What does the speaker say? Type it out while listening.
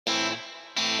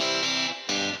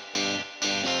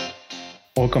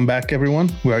Welcome back, everyone.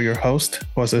 We are your host,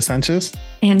 Jose Sanchez.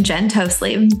 And Jen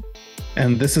Tosley.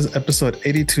 And this is episode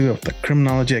 82 of the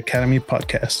Criminology Academy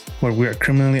podcast, where we are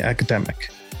criminally academic.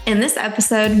 In this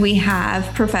episode, we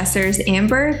have professors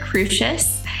Amber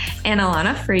Krushas and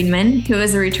Ilana Friedman, who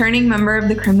is a returning member of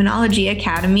the Criminology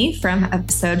Academy from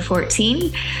episode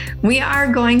 14. We are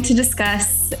going to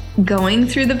discuss going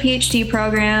through the PhD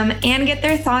program and get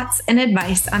their thoughts and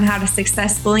advice on how to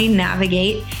successfully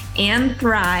navigate and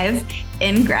thrive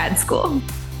in grad school.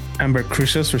 Amber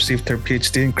Krushas received her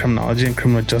PhD in Criminology and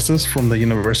Criminal Justice from the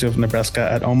University of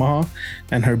Nebraska at Omaha,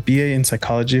 and her BA in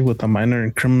Psychology with a minor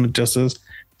in Criminal Justice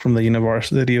from the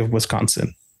University of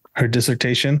Wisconsin. Her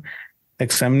dissertation,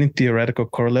 examining theoretical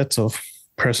correlates of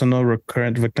personal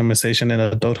recurrent victimization in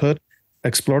adulthood,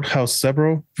 explored how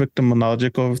several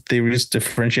victimological theories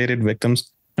differentiated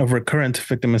victims of recurrent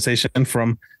victimization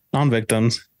from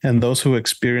non-victims and those who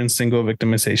experience single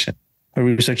victimization. Her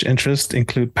research interests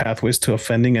include pathways to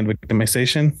offending and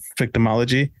victimization,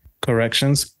 victimology,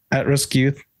 corrections, at-risk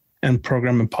youth, and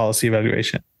program and policy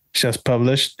evaluation. She has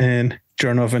published in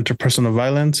Journal of Interpersonal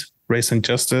Violence, Race and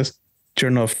Justice,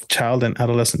 Journal of Child and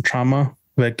Adolescent Trauma,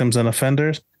 Victims and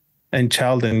Offenders, and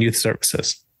Child and Youth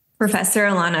Services. Professor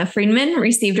Ilana Friedman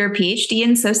received her PhD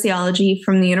in sociology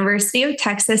from the University of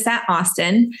Texas at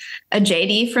Austin, a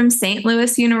JD from St.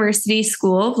 Louis University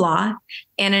School of Law,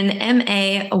 and an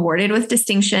MA awarded with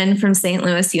distinction from St.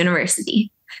 Louis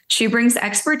University. She brings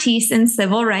expertise in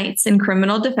civil rights and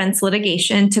criminal defense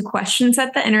litigation to questions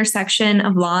at the intersection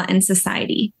of law and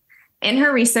society. In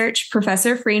her research,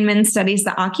 Professor Friedman studies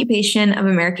the occupation of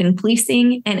American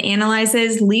policing and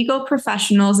analyzes legal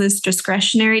professionals'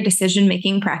 discretionary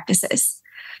decision-making practices.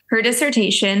 Her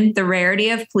dissertation, The Rarity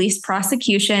of Police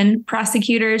Prosecution,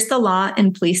 Prosecutors, the Law,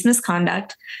 and Police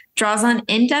Misconduct, draws on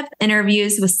in-depth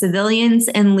interviews with civilians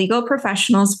and legal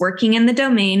professionals working in the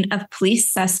domain of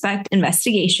police suspect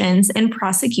investigations and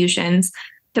prosecutions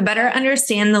to better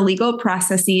understand the legal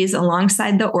processes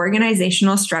alongside the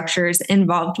organizational structures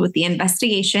involved with the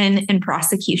investigation and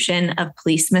prosecution of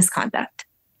police misconduct.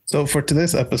 So for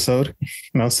today's episode,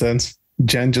 since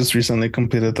Jen just recently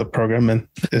completed the program and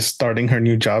is starting her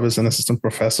new job as an assistant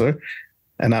professor,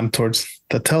 and I'm towards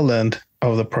the tail end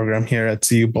of the program here at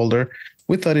CU Boulder,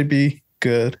 we thought it'd be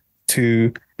good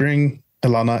to bring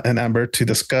Ilana and Amber to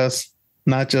discuss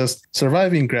not just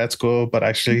surviving grad school, but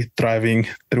actually thriving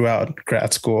throughout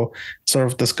grad school, sort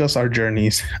of discuss our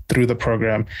journeys through the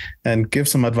program and give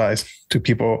some advice to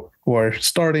people who are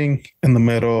starting in the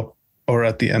middle or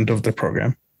at the end of the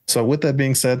program. So with that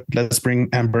being said, let's bring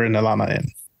Amber and Ilana in.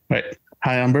 Right.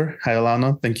 Hi, Amber. Hi,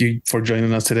 Ilana. Thank you for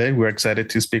joining us today. We're excited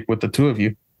to speak with the two of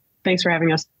you. Thanks for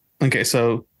having us. Okay,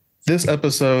 so this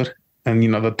episode, and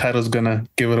the title is going to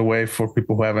give it away for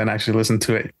people who haven't actually listened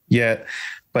to it yet,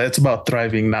 but it's about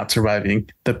thriving, not surviving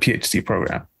the PhD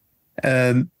program.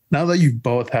 And now that you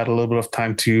both had a little bit of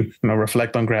time to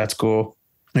reflect on grad school,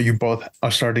 you both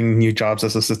are starting new jobs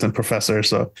as assistant professors,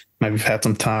 so maybe you've had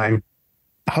some time.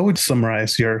 How would you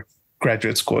summarize your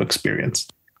graduate school experience?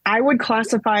 I would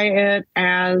classify it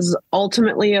as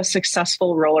ultimately a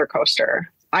successful roller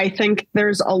coaster. I think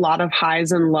there's a lot of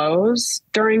highs and lows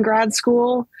during grad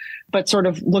school, but sort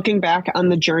of looking back on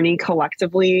the journey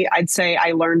collectively, I'd say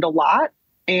I learned a lot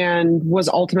and was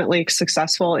ultimately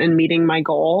successful in meeting my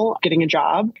goal, getting a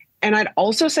job. And I'd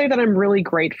also say that I'm really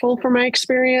grateful for my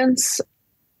experience.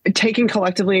 Taken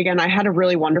collectively, again, I had a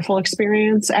really wonderful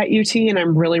experience at UT, and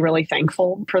I'm really, really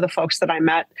thankful for the folks that I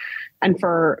met and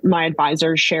for my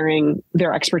advisors sharing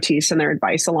their expertise and their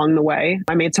advice along the way.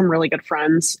 I made some really good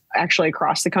friends actually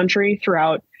across the country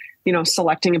throughout,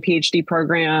 selecting a PhD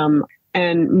program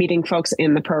and meeting folks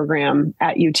in the program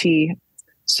at UT.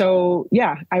 So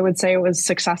yeah, I would say it was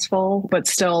successful, but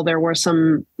still there were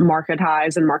some market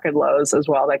highs and market lows as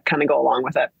well that kind of go along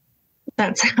with it.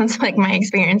 That sounds like my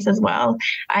experience as well.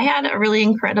 I had a really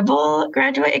incredible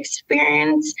graduate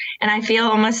experience, and I feel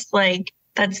almost like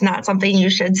that's not something you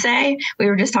should say. We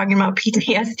were just talking about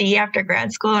PTSD after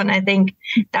grad school, and I think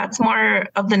that's more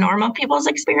of the normal people's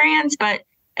experience, but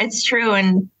it's true.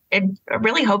 And I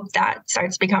really hope that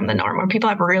starts to become the norm where people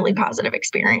have really positive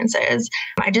experiences.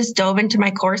 I just dove into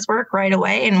my coursework right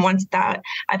away. And once that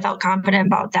I felt confident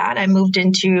about that, I moved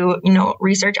into,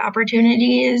 research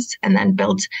opportunities and then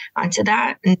built onto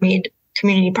that and made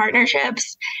community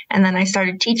partnerships. And then I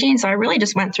started teaching. So I really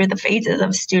just went through the phases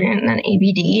of student and then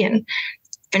ABD and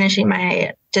finishing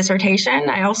my dissertation.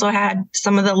 I also had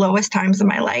some of the lowest times of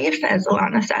my life, as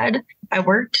Ilana said. I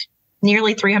worked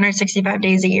nearly 365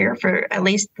 days a year for at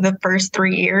least the first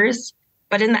 3 years.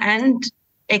 But in the end,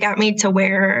 it got me to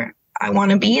where I want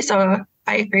to be. So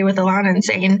I agree with Ilana in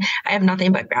saying I have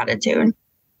nothing but gratitude.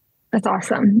 That's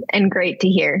awesome and great to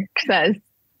hear because,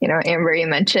 Amber, you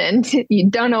mentioned you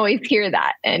don't always hear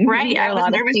that. And right. I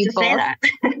was nervous to say that.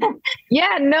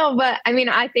 Yeah, no, but I mean,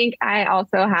 I think I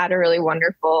also had a really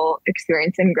wonderful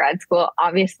experience in grad school.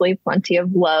 Obviously, plenty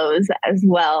of lows as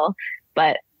well,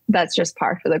 but that's just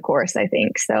par for the course, I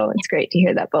think. So it's great to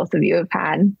hear that both of you have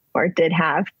had or did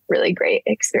have really great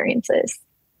experiences.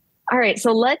 All right,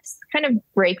 so let's kind of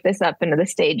break this up into the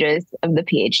stages of the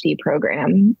PhD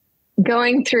program.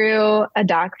 Going through a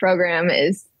doc program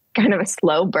is kind of a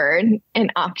slow burn,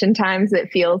 and oftentimes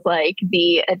it feels like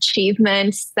the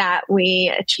achievements that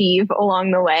we achieve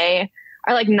along the way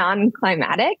are like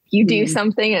non-climatic. You do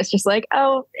something, it's just like,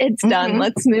 oh, it's done.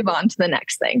 Let's move on to the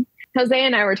next thing. Jose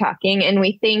and I were talking, and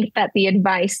we think that the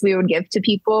advice we would give to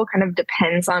people kind of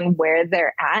depends on where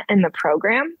they're at in the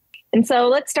program. And so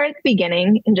let's start at the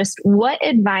beginning and just what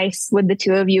advice would the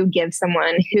two of you give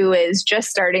someone who is just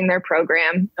starting their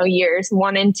program, years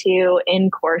 1 and 2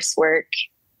 in coursework?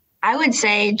 I would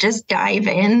say just dive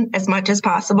in as much as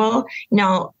possible.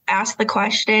 Ask the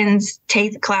questions,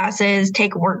 take the classes,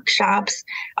 take workshops,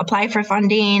 apply for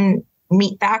funding,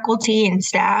 meet faculty and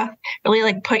staff,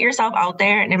 really put yourself out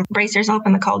there and embrace yourself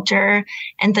in the culture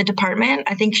and the department.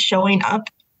 I think showing up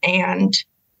and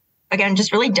again,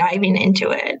 just really diving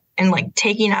into it and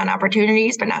taking on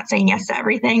opportunities, but not saying yes to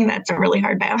everything. That's a really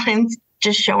hard balance.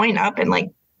 Just showing up and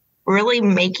really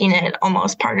making it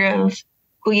almost part of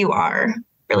who you are.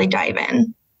 Really dive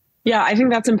in. Yeah, I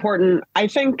think that's important. I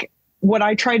think what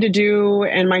I tried to do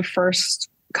in my first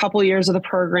couple years of the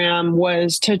program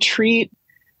was to treat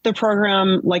the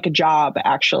program like a job,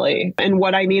 actually. And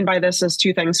what I mean by this is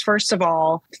 2 things. First of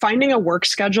all, finding a work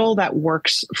schedule that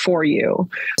works for you.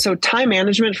 So time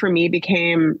management for me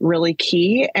became really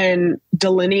key, and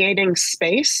delineating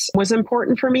space was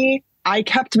important for me. I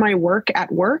kept my work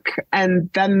at work, and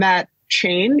then that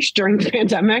changed during the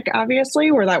pandemic, obviously,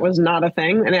 where that was not a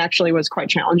thing. And it actually was quite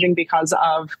challenging because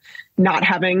of not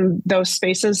having those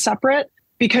spaces separate.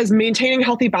 Because maintaining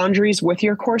healthy boundaries with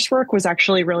your coursework was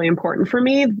actually really important for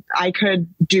me. I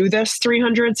could do this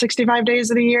 365 days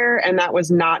of the year, and that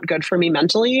was not good for me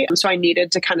mentally. So I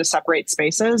needed to kind of separate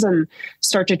spaces and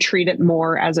start to treat it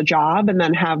more as a job, and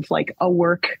then have a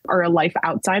work or a life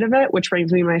outside of it, which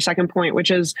brings me to my second point,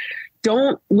 which is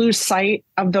don't lose sight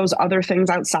of those other things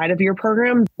outside of your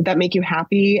program that make you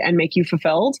happy and make you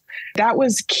fulfilled. That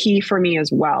was key for me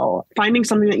as well. Finding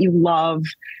something that you love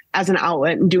as an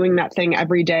outlet and doing that thing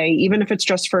every day, even if it's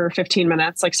just for 15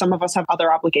 minutes. Some of us have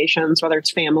other obligations, whether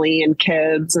it's family and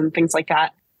kids and things like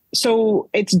that. So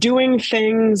it's doing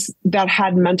things that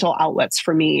had mental outlets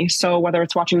for me. So whether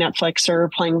it's watching Netflix or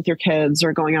playing with your kids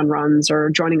or going on runs or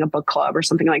joining a book club or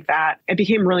something like that, it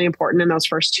became really important in those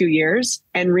first 2 years,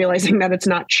 and realizing that it's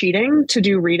not cheating to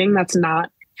do reading that's not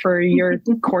for your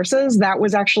courses. That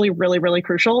was actually really, really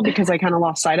crucial, because I kind of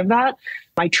lost sight of that.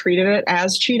 I treated it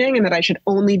as cheating and that I should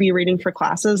only be reading for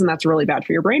classes, and that's really bad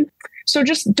for your brain. So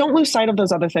just don't lose sight of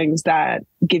those other things that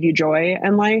give you joy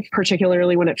in life,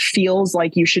 particularly when it feels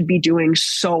like you should be doing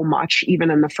so much,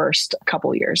 even in the first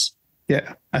couple years.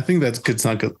 Yeah, I think that's good. It's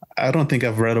not good. I don't think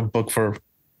I've read a book for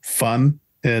fun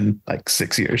in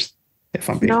 6 years. If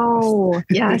I'm being honest.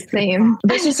 Yeah, same.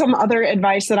 This is some other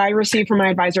advice that I received from my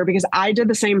advisor, because I did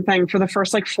the same thing for the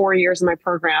first 4 years of my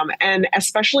program. And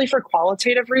especially for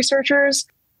qualitative researchers,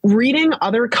 reading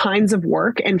other kinds of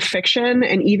work and fiction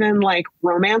and even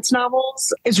romance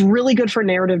novels is really good for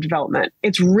narrative development.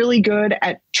 It's really good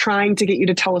at trying to get you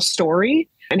to tell a story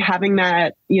and having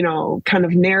that, kind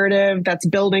of narrative that's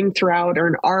building throughout, or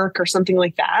an arc or something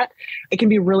like that. It can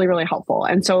be really, really helpful.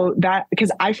 And so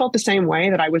because I felt the same way,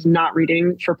 that I was not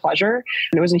reading for pleasure,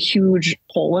 and it was a huge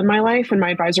hole in my life. And my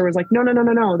advisor was like,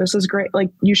 no, this is great.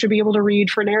 You should be able to read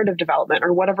for narrative development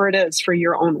or whatever it is for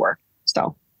your own work.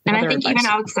 So. And I think even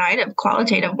outside of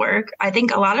qualitative work, I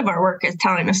think a lot of our work is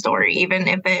telling a story, even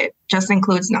if it just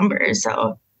includes numbers. So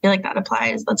I feel like that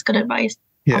applies. That's good advice.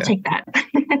 Yeah. I'll take that.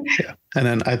 Yeah. And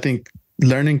then I think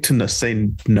learning to say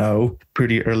no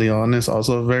pretty early on is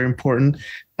also very important.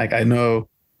 I know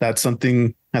that's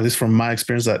something, at least from my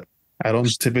experience, that I don't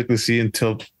typically see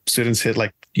until students hit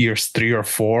years 3 or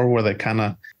 4, where they kind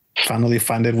of finally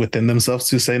find it within themselves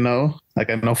to say no. I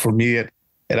know for me, it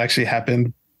actually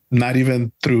happened not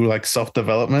even through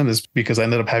self-development, is because I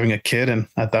ended up having a kid. And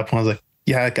at that point I was like,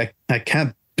 yeah, I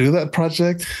can't do that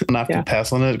project, and I have to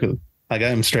pass on it, because I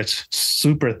am stretched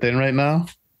super thin right now.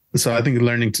 So I think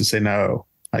learning to say no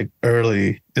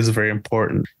early is very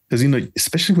important, because,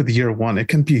 especially with year 1, it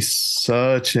can be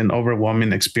such an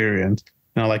overwhelming experience.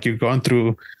 You're going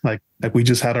through, we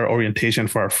just had our orientation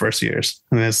for our first years,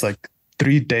 and it's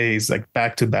 3 days,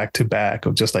 back to back to back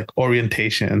of just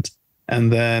orientations.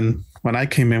 And then when I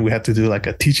came in, we had to do like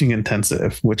a teaching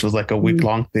intensive, which was like a week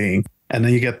long thing. And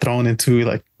then you get thrown into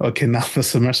like, okay, now the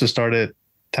semester started,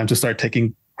 time to start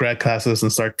taking grad classes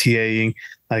and start TAing.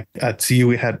 Like at CU,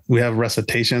 we have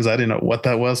recitations. I didn't know what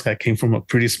that was. I came from a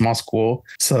pretty small school.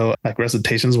 So like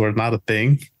recitations were not a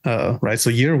thing, right? So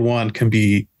year one can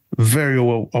be very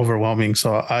overwhelming.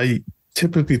 So I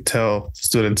typically tell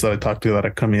students that I talk to that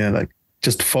are coming in, like,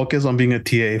 just focus on being a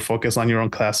TA, focus on your own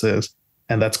classes.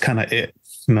 And that's kind of it.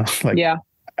 Like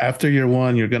after year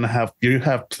one, you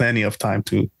have plenty of time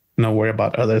to worry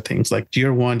about other things. Like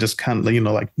year one, just kind of,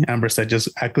 like Amber said, just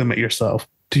acclimate yourself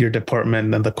to your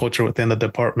department and the culture within the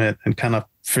department and kind of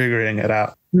figuring it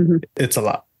out. It's a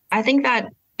lot. I think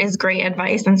that is great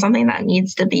advice and something that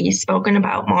needs to be spoken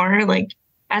about more. Like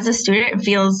as a student, it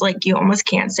feels like you almost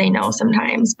can't say no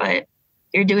sometimes, but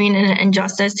you're doing an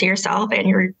injustice to yourself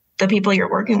and the people you're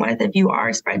working with if you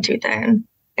are spread too thin.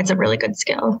 It's a really good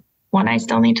skill. One I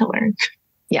still need to learn.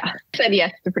 Yeah. Said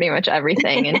yes to pretty much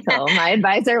everything until my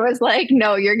advisor was like,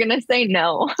 no, you're going to say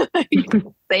no.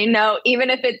 Say no, even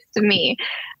if it's to me.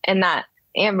 And that,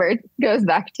 Amber, goes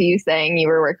back to you saying you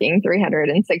were working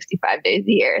 365 days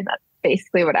a year. That's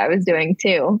basically what I was doing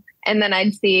too. And then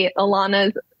I'd see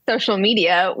Ilana's social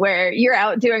media where you're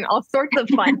out doing all sorts of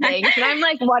fun things. And I'm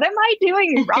like, what am I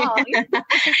doing wrong?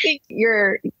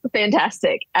 You're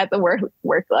fantastic at the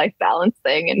work-life balance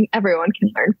thing, and everyone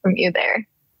can learn from you there.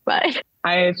 But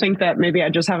I think that maybe I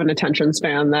just have an attention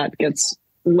span that gets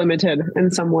limited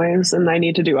in some ways, and I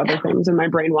need to do other things and my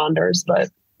brain wanders, but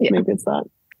maybe it's that.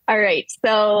 All right.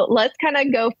 So let's kind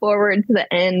of go forward to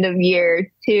the end of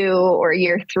year 2 or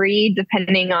year 3,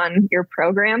 depending on your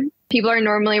program. People are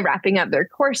normally wrapping up their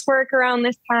coursework around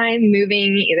this time,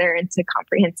 moving either into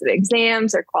comprehensive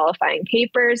exams or qualifying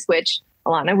papers, which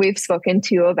Ilana, we've spoken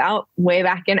to about way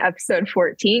back in episode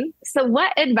 14. So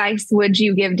what advice would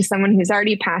you give to someone who's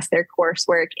already passed their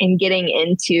coursework and getting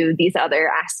into these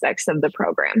other aspects of the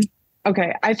program?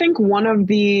 Okay, I think one of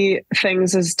the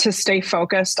things is to stay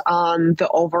focused on the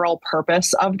overall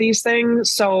purpose of these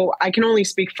things. So I can only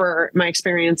speak for my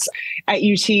experience at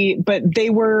UT, but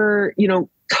they were,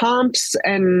 comps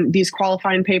and these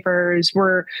qualifying papers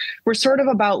were sort of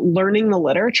about learning the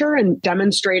literature and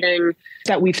demonstrating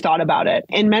that we've thought about it.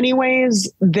 In many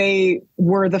ways, they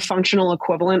were the functional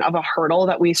equivalent of a hurdle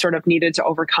that we sort of needed to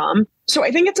overcome. So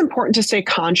I think it's important to stay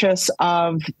conscious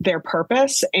of their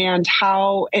purpose and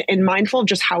mindful of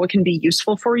just how it can be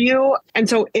useful for you. And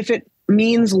so if it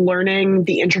means learning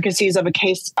the intricacies of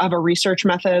a research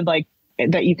method like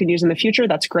that you can use in the future,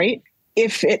 that's great.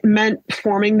 If it meant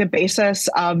forming the basis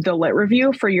of the lit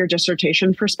review for your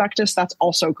dissertation prospectus, that's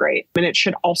also great. And it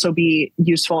should also be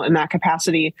useful in that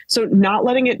capacity. So not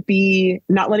letting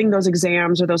those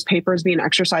exams or those papers be an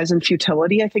exercise in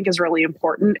futility, I think is really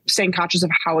important. Staying conscious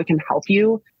of how it can help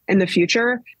you in the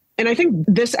future. And I think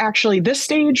this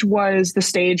stage was the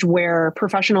stage where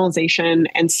professionalization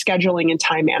and scheduling and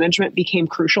time management became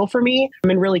crucial for me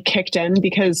and really kicked in,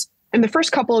 because in the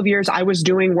first couple of years, I was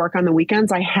doing work on the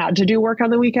weekends. I had to do work on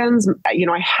the weekends.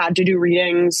 I had to do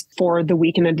readings for the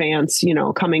week in advance,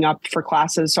 coming up for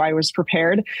classes. So I was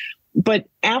prepared. But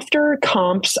after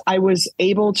comps, I was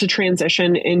able to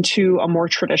transition into a more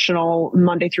traditional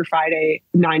Monday through Friday,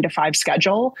 9 to 5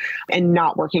 schedule and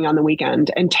not working on the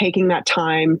weekend and taking that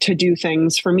time to do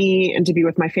things for me and to be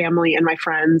with my family and my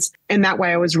friends. And that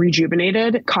way I was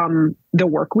rejuvenated come the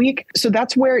work week. So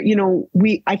that's where,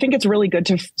 I think it's really good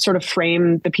to sort of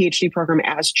frame the PhD program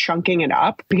as chunking it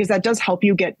up, because that does help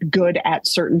you get good at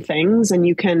certain things and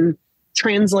you can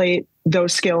translate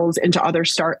those skills into other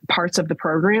parts of the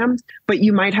program, but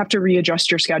you might have to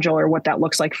readjust your schedule or what that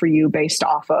looks like for you based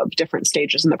off of different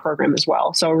stages in the program as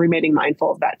well. So remaining mindful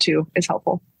of that too is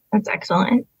helpful. That's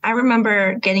excellent. I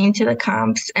remember getting to the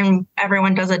comps, and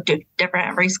everyone does it different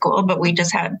every school, but we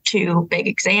just had 2 big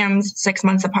exams 6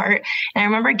 months apart. And I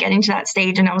remember getting to that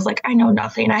stage and I was like, I know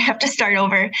nothing. I have to start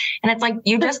over. And it's like,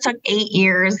 you just took 8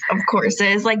 years of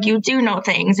courses. Like, you do know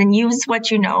things and use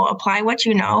what you know, apply what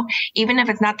you know, even if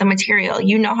it's not the material,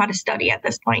 you know how to study at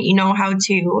this point. You know how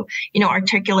to,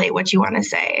 articulate what you want to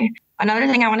say. Another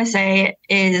thing I want to say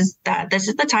is that this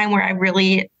is the time where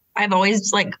I've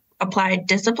always applied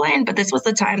discipline, but this was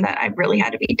the time that I really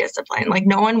had to be disciplined. Like,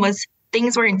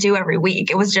 things weren't due every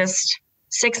week. It was just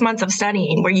 6 months of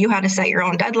studying where you had to set your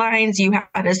own deadlines. You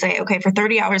had to say, okay, for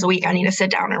 30 hours a week, I need to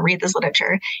sit down and read this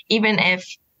literature, even if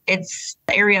it's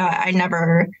the area I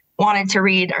never wanted to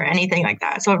read or anything like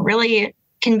that. So it really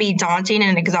can be daunting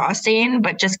and exhausting,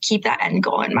 but just keep that end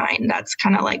goal in mind. That's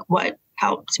kind of what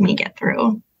helped me get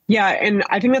through. Yeah. And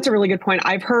I think that's a really good point.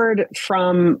 I've heard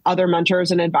from other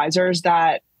mentors and advisors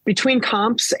that between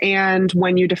comps and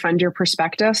when you defend your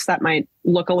prospectus, that might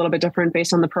look a little bit different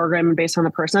based on the program and based on the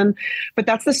person. But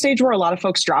that's the stage where a lot of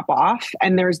folks drop off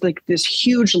and there's like this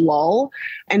huge lull.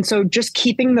 And so just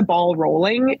keeping the ball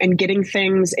rolling and getting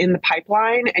things in the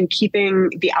pipeline and keeping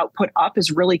the output up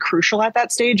is really crucial at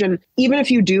that stage. And even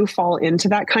if you do fall into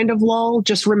that kind of lull,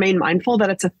 just remain mindful that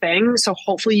it's a thing. So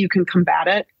hopefully you can combat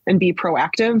it and be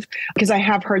proactive, because I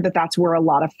have heard that that's where a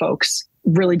lot of folks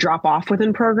really drop off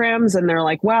within programs. And they're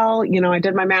like, well, I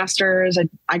did my master's,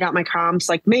 I got my comps,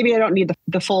 like maybe I don't need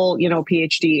the full,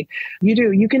 PhD.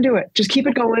 You can do it. Just keep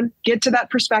it going, get to that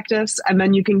prospectus, and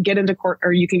then you can get into court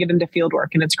or you can get into field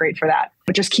work. And it's great for that,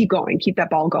 but just keep going, keep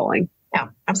that ball going. Yeah,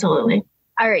 absolutely.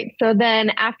 All right. So then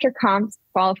after comps,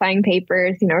 qualifying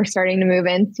papers, we're starting to move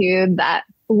into that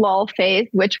lull phase,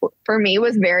 which for me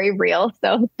was very real.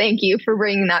 So thank you for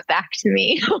bringing that back to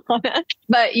me.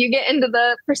 But you get into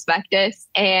the prospectus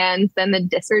and then the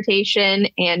dissertation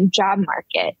and job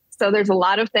market. So there's a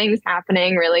lot of things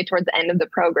happening really towards the end of the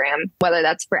program, whether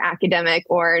that's for academic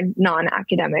or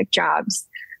non-academic jobs.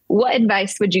 What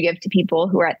advice would you give to people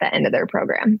who are at the end of their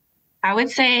program? I would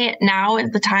say now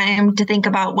is the time to think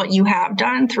about what you have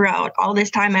done throughout all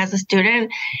this time as a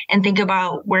student and think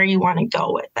about where you want to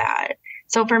go with that.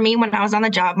 So for me, when I was on the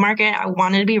job market, I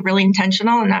wanted to be really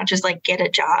intentional and not just like get a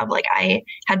job. Like I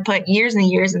had put years and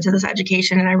years into this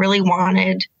education and I really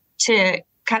wanted to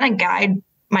kind of guide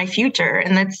my future.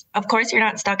 And that's, of course, you're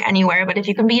not stuck anywhere, but if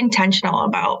you can be intentional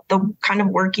about the kind of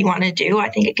work you want to do, I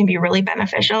think it can be really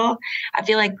beneficial. I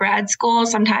feel like grad school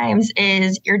sometimes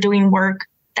is you're doing work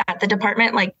that the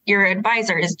department, like your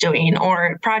advisor is doing,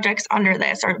 or projects under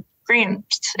this, or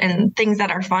grants and things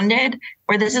that are funded,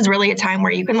 where this is really a time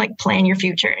where you can like plan your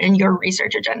future and your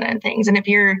research agenda and things. And if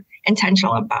you're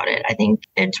intentional about it, I think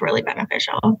it's really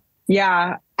beneficial.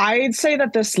 Yeah, I'd say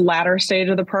that this latter stage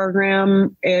of the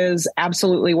program is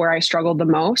absolutely where I struggled the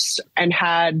most and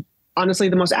had honestly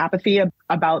the most apathy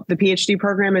about the PhD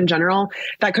program in general.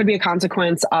 That could be a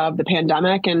consequence of the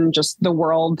pandemic and just the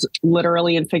world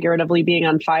literally and figuratively being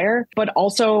on fire. But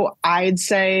also, I'd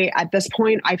say at this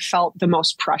point, I felt the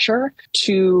most pressure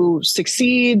to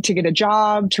succeed, to get a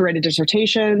job, to write a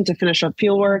dissertation, to finish up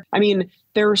fieldwork. I mean,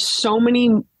 there are so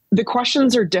many. The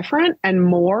questions are different and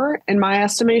more, in my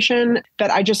estimation,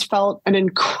 that I just felt an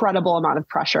incredible amount of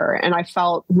pressure. And I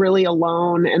felt really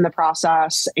alone in the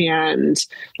process and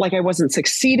like I wasn't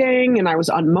succeeding and I was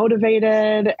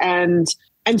unmotivated. And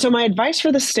so my advice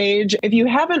for the stage, if you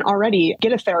haven't already,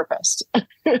 get a therapist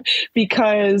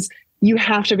because you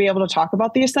have to be able to talk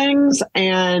about these things,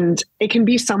 and it can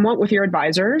be somewhat with your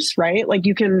advisors, right? Like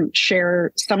you can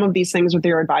share some of these things with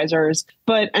your advisors,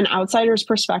 but an outsider's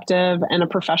perspective and a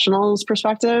professional's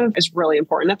perspective is really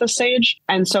important at this stage.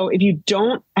 And so if you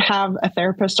don't have a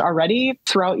therapist already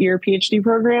throughout your PhD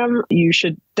program, you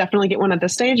should definitely get one at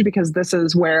this stage, because this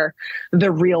is where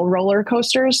the real roller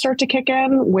coasters start to kick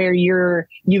in, where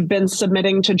you've been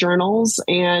submitting to journals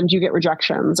and you get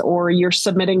rejections, or you're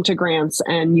submitting to grants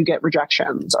and you get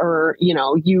rejections, or,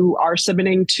 you are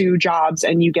submitting to jobs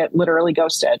and you get literally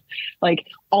ghosted. Like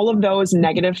all of those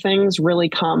negative things really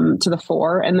come to the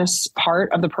fore in this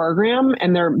part of the program,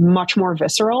 and they're much more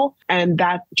visceral. And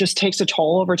that just takes a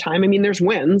toll over time. I mean, there's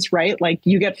wins, right? Like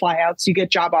you get flyouts, you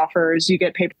get job offers, you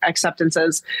get paper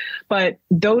acceptances, but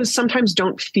those sometimes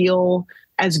don't feel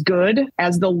as good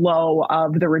as the low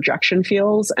of the rejection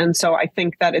feels. And so I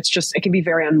think that it can be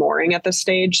very unmooring at this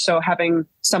stage. So having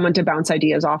someone to bounce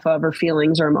ideas off of, or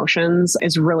feelings or emotions,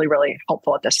 is really, really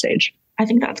helpful at this stage. I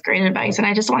think that's great advice. And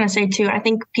I just want to say too, I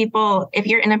think people, if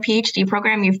you're in a PhD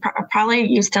program, you've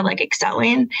probably used to like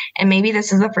excelling, and maybe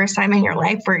this is the first time in your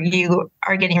life where you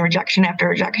are getting rejection after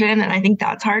rejection. And I think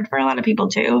that's hard for a lot of people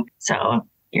too. So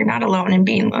you're not alone in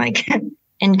being like,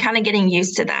 and kind of getting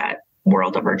used to that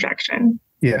world of rejection.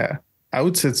 Yeah. I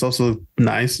would say it's also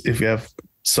nice if you have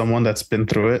someone that's been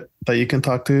through it that you can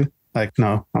talk to. Like,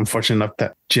 no, I'm fortunate enough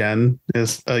that Jen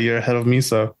is a year ahead of me.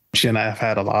 So she and I have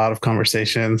had a lot of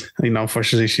conversations.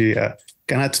 Unfortunately, she kind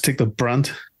of had to take the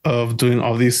brunt of doing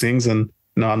all these things. And,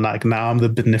 I'm like, now I'm the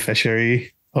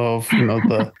beneficiary of,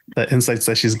 the insights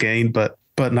that she's gained. But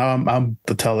now I'm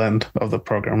the tail end of the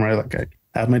program, right? Like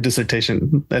I have my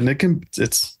dissertation, and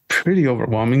it's pretty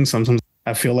overwhelming. Sometimes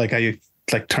I feel like I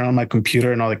turn on my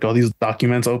computer and all these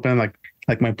documents open, like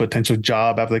my potential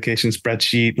job application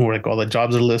spreadsheet where like all the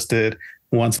jobs are listed.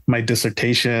 Once my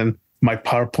dissertation, my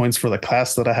PowerPoints for the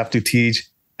class that I have to teach.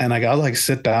 And I gotta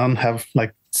sit down,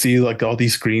 see all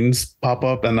these screens pop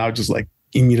up, and I'll just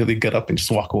immediately get up and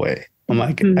just walk away. I'm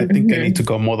like, I think I need to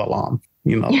go mow the lawn,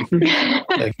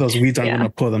 like those weeds aren't going to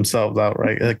pull themselves out,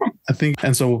 right? I think,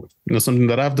 and so, something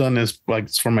that I've done is like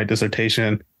for my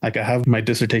dissertation, like I have my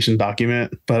dissertation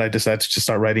document, but I decided to just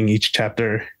start writing each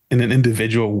chapter in an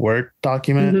individual Word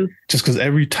document, just because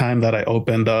every time that I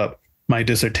opened up my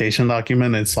dissertation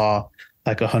document and saw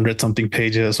like 100 something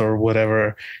pages or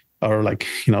whatever, or like,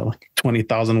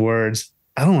 20,000 words,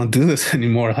 I don't want to do this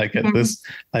anymore. Like at this,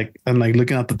 like, and like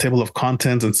looking at the table of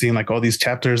contents and seeing like all these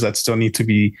chapters that still need to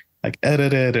be like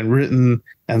edited and written.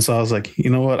 And so I was like, you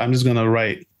know what, I'm just going to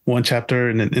write one chapter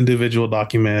in an individual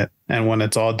document. And when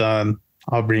it's all done,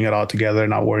 I'll bring it all together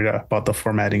and not worry about the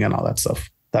formatting and all that stuff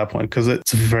at that point, because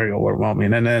it's very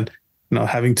overwhelming. And then,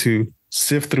 having to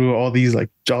sift through all these like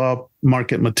job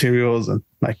market materials and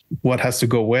like what has to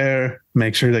go where,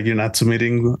 make sure that you're not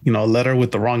submitting, a letter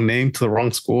with the wrong name to the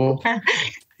wrong school.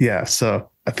 Yeah. So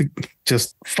I think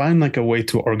just find like a way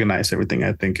to organize everything,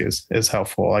 I think is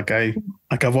helpful.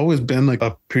 I've always been like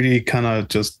a pretty kind of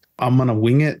just, I'm going to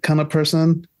wing it kind of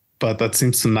person, but that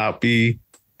seems to not be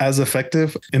as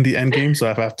effective in the end game. So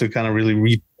I have to kind of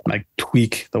really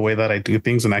tweak the way that I do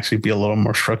things and actually be a little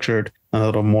more structured, a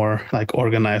little more like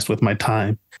organized with my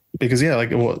time. Because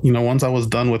once I was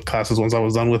done with classes, once I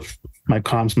was done with my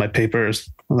comps, my papers,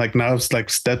 like now I've like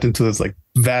stepped into this like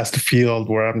vast field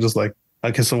where I'm just like,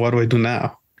 okay, so what do I do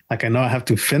now? Like, I know I have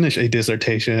to finish a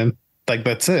dissertation. Like,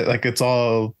 that's it. Like, it's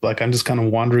all like, I'm just kind of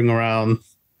wandering around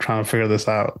trying to figure this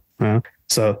out.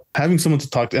 So having someone to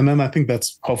talk to, and then I think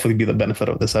that's hopefully be the benefit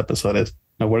of this episode is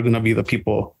we're going to be the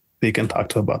people that you can talk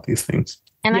to about these things.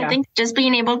 And I think just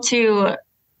being able to,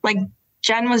 like,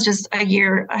 Jen was just a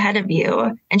year ahead of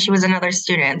you and she was another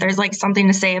student. There's like something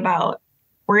to say about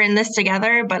we're in this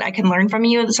together, but I can learn from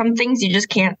you. Some things you just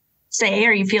can't say,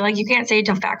 or you feel like you can't say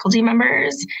to faculty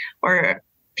members or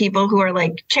people who are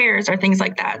like chairs or things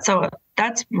like that. So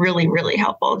that's really, really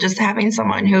helpful. Just having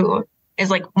someone who is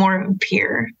like more of a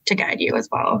peer to guide you as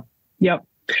well. Yep.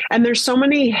 And there's so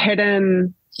many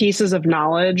hidden pieces of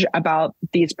knowledge about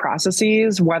these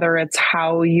processes, whether it's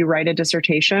how you write a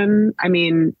dissertation. I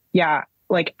mean, yeah,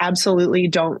 like absolutely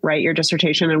don't write your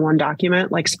dissertation in one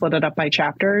document, like split it up by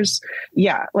chapters.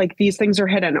 Yeah, like these things are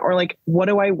hidden. Or like, what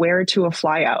do I wear to a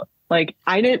fly out? Like,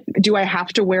 do I have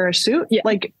to wear a suit? Yeah.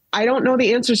 Like, I don't know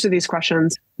the answers to these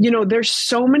questions. There's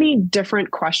so many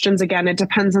different questions. Again, it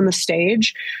depends on the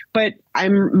stage, but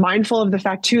I'm mindful of the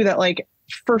fact too, that like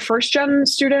for first gen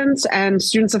students and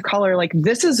students of color, like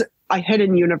this is a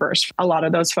hidden universe for a lot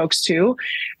of those folks too.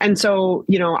 And so,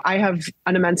 I have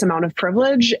an immense amount of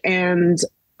privilege and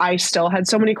I still had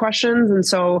so many questions. And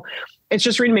so it's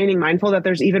just remaining mindful that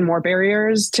there's even more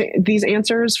barriers to these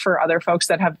answers for other folks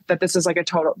that this is like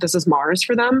this is Mars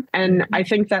for them. And I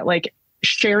think that like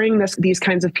sharing these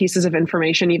kinds of pieces of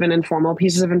information, even informal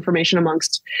pieces of information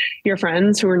amongst your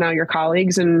friends who are now your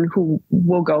colleagues and who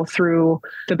will go through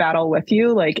the battle with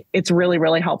you, like it's really,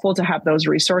 really helpful to have those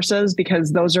resources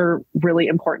because those are really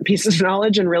important pieces of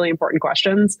knowledge and really important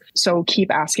questions. So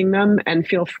keep asking them and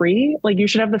feel free. Like you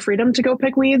should have the freedom to go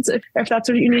pick weeds if that's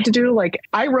what you need to do. Like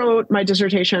I wrote my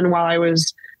dissertation while I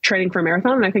was training for a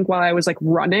marathon. And I think while I was like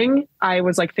running, I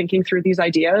was like thinking through these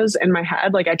ideas in my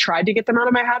head. Like I tried to get them out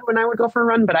of my head when I would go for a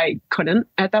run, but I couldn't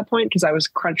at that point because I was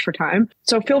crunched for time.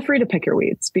 So feel free to pick your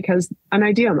weeds because an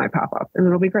idea might pop up and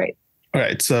it'll be great. All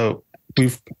right. So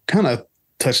we've kind of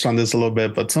touched on this a little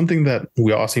bit, but something that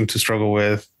we all seem to struggle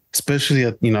with, especially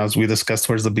as we discussed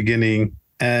towards the beginning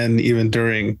and even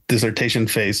during dissertation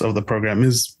phase of the program,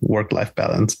 is work-life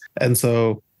balance. And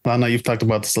so Ilana, you've talked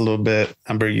about this a little bit,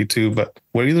 Amber, you too, but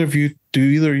do either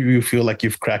of you feel like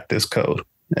you've cracked this code?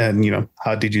 And,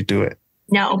 how did you do it?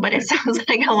 No, but it sounds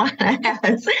like Ilana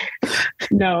has.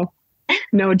 No,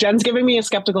 Jen's giving me a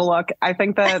skeptical look. I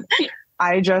think that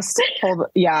I just told,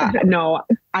 no,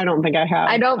 I don't think I have.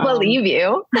 I don't believe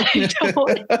you.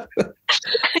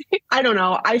 I don't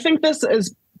know. I think this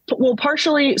is,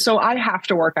 partially, so I have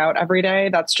to work out every day.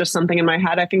 That's just something in my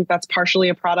head. I think that's partially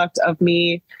a product of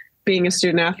me being a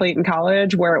student athlete in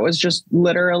college where it was just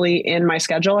literally in my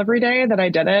schedule every day that I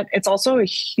did it. It's also a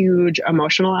huge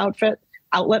emotional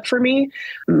outlet for me.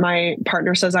 My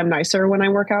partner says I'm nicer when I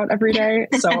work out every day.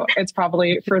 So it's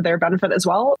probably for their benefit as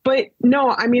well. But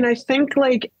no, I mean, I think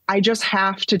like I just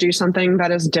have to do something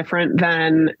that is different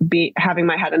than having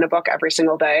my head in a book every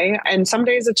single day. And some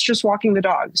days it's just walking the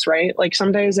dogs, right? Like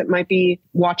some days it might be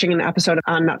watching an episode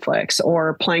on Netflix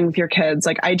or playing with your kids.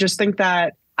 Like I just think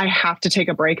that I have to take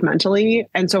a break mentally.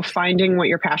 And so finding what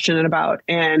you're passionate about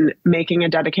and making a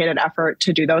dedicated effort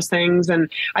to do those things.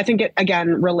 And I think it,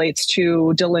 again, relates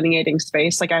to delineating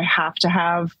space. Like I have to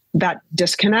have that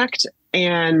disconnect.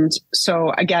 And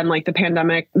so again, like the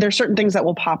pandemic, there's certain things that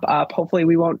will pop up. Hopefully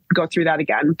we won't go through that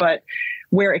again. But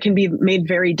where it can be made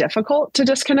very difficult to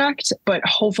disconnect, but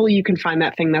hopefully you can find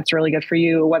that thing that's really good for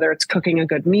you, whether it's cooking a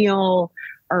good meal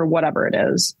or whatever it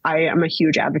is. I am a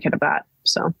huge advocate of that.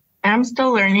 So I'm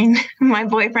still learning. My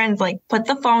boyfriend's like, put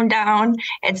the phone down.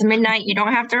 It's midnight. You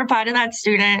don't have to reply to that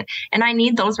student. And I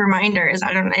need those reminders.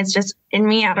 I don't know. It's just in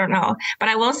me. I don't know. But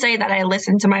I will say that I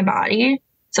listen to my body.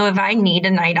 So if I need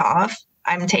a night off,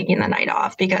 I'm taking the night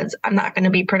off because I'm not going to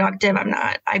be productive.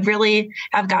 I really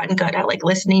have gotten good at like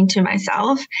listening to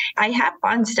myself. I have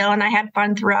fun still. And I had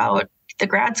fun throughout the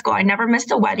grad school. I never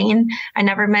missed a wedding. I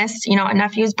never missed, a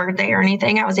nephew's birthday or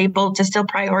anything. I was able to still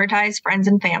prioritize friends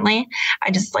and family. I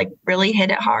just like really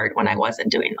hit it hard when I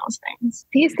wasn't doing those things.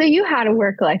 See, so you had a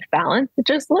work-life balance. It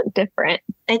just looked different.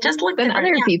 It just looked than different,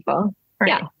 other people. Right.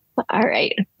 Yeah. All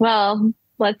right. Well,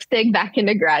 let's dig back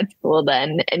into grad school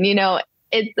then. And,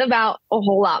 it's about a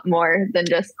whole lot more than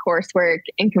just coursework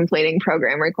and completing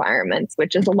program requirements,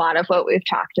 which is a lot of what we've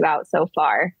talked about so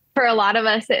far. For a lot of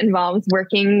us, it involves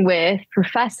working with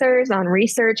professors on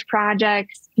research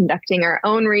projects, conducting our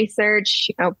own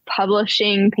research,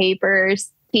 publishing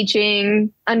papers,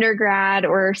 teaching undergrad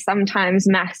or sometimes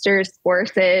master's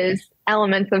courses,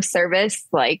 elements of service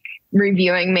like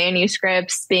reviewing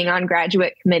manuscripts, being on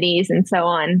graduate committees, and so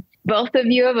on. Both of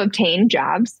you have obtained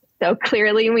jobs. So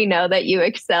clearly we know that you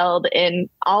excelled in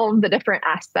all of the different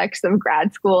aspects of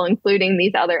grad school, including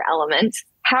these other elements.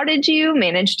 How did you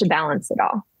manage to balance it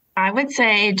all? I would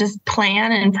say just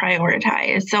plan and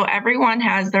prioritize. So everyone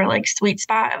has their like sweet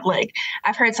spot of like,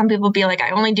 I've heard some people be like,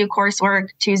 I only do coursework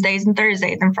Tuesdays and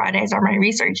Thursdays and Fridays are my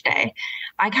research day.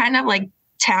 I kind of like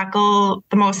tackle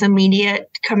the most immediate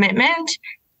commitment.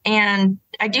 And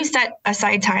I do set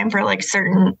aside time for like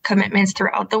certain commitments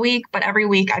throughout the week, but every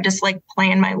week I just like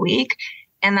plan my week.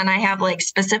 And then I have like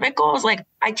specific goals. Like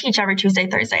I teach every Tuesday,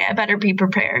 Thursday. I better be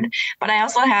prepared. But I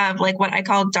also have like what I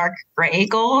call dark gray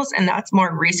goals. And that's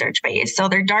more research based. So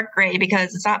they're dark gray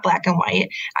because it's not black and white.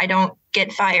 I don't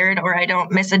get fired or I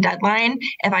don't miss a deadline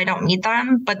if I don't meet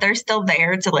them, but they're still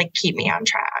there to like keep me on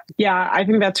track. Yeah, I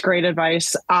think that's great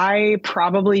advice. I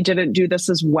probably didn't do this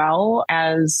as well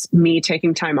as me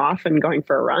taking time off and going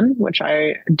for a run, which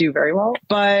I do very well.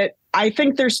 But I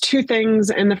think there's two things.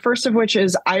 And the first of which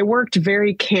is I worked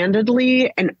very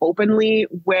candidly and openly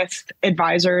with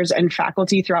advisors and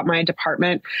faculty throughout my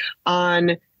department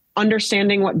on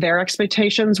understanding what their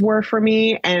expectations were for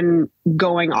me and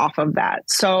going off of that.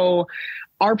 So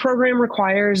our program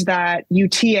requires that you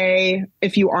TA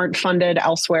if you aren't funded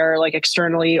elsewhere, like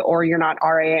externally, or you're not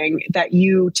RAing, that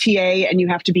you TA and you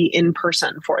have to be in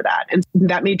person for that. And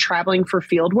that made traveling for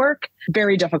field work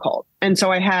very difficult. And so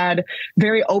I had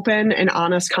very open and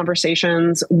honest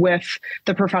conversations with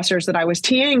the professors that I was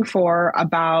TAing for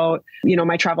about,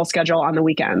 my travel schedule on the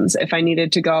weekends. If I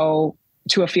needed to go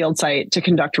to a field site to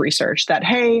conduct research, that,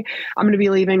 hey, I'm going to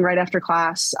be leaving right after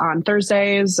class on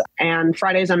Thursdays and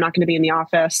Fridays. I'm not going to be in the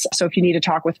office. So if you need to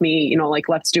talk with me,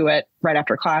 let's do it right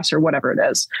after class or whatever it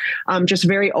is, just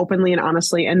very openly and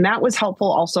honestly. And that was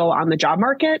helpful also on the job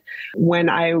market when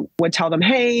I would tell them,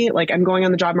 hey, I'm going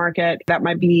on the job market. That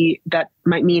might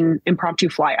mean impromptu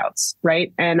flyouts,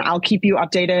 right? And I'll keep you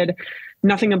updated.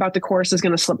 Nothing about the course is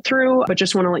going to slip through, but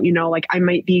just want to let you know, I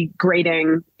might be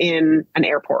grading in an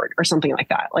airport or something like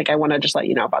that. I want to just let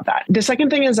you know about that. The second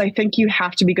thing is I think you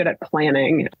have to be good at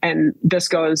planning. And this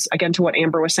goes again to what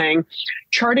Amber was saying,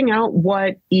 charting out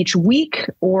what each week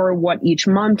or what each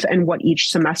month and what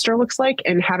each semester looks like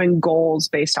and having goals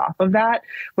based off of that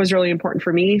was really important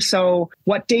for me. So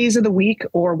what days of the week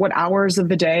or what hours of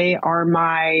the day are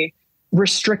my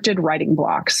restricted writing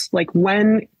blocks?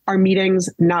 When are meetings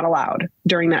not allowed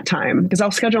during that time? Because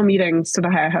I'll schedule meetings to the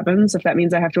high heavens if that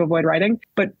means I have to avoid writing.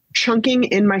 But chunking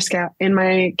in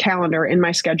my calendar, in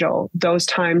my schedule, those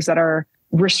times that are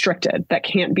restricted, that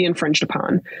can't be infringed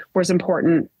upon, was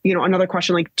important. Another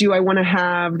question do I want to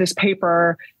have this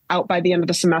paper out by the end of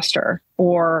the semester?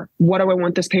 Or what do I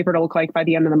want this paper to look like by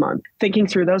the end of the month? Thinking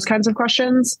through those kinds of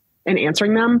questions and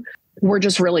answering them were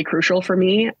just really crucial for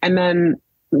me. And then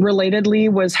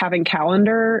relatedly was having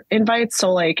calendar invites.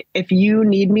 So if you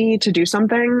need me to do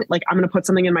something, I'm going to put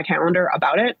something in my calendar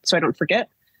about it so I don't forget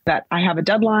that I have a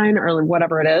deadline or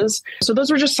whatever it is. So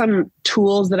those were just some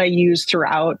tools that I used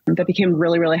throughout that became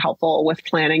really, really helpful with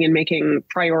planning and making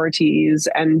priorities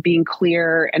and being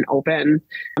clear and open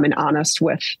and honest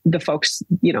with the folks,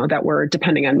 that were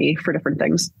depending on me for different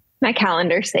things. My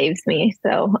calendar saves me,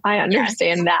 so I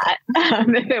understand that.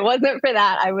 If it wasn't for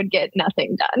that, I would get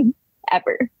nothing done.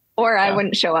 Ever. Or I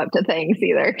wouldn't show up to things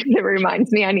either because it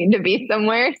reminds me I need to be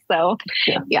somewhere. So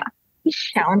yeah.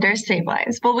 Calendars save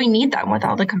lives. Well, we need them with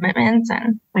all the commitments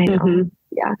and I know.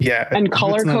 Mm-hmm. Yeah. And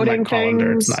color coding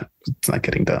things. It's not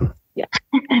getting done. Yeah.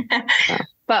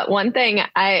 But one thing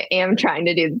I am trying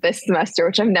to do this semester,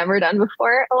 which I've never done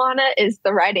before, Ilana, is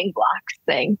the writing blocks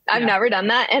thing. I've never done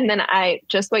that. And then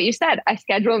just what you said, I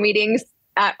schedule meetings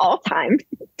at all times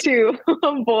to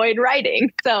avoid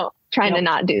writing. So trying to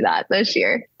not do that this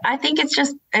year. I think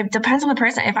it depends on the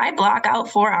person. If I block out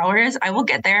 4 hours, I will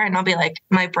get there and I'll be like,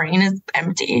 my brain is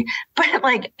empty. But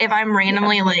like, if I'm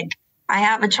randomly like, I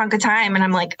have a chunk of time and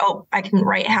I'm like, oh, I can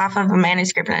write half of a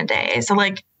manuscript in a day. So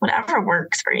like whatever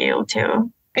works for you too.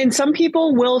 And some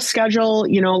people will schedule,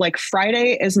 like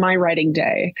Friday is my writing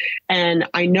day. And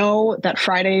I know that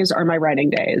Fridays are my writing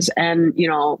days. And,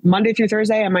 Monday through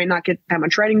Thursday, I might not get that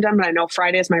much writing done, but I know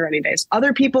Friday is my writing days.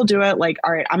 Other people do it like,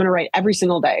 all right, I'm going to write every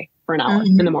single day for an hour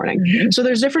in the morning. So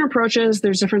there's different approaches.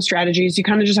 There's different strategies. You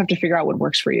kind of just have to figure out what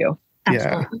works for you.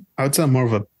 Yeah, I would say I'm more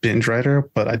of a binge writer,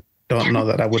 but I don't know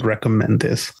that I would recommend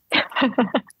this.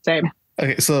 Same.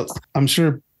 Okay, so I'm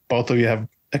sure both of you have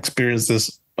experienced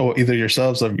this, or either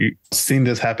yourselves or you've seen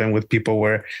this happen with people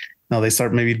where now they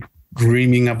start maybe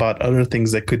dreaming about other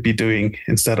things they could be doing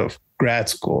instead of grad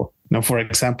school. For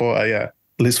example, at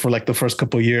least for like the first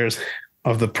couple of years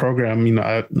of the program,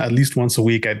 at least once a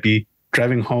week, I'd be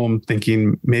driving home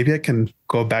thinking maybe I can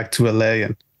go back to LA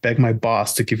and beg my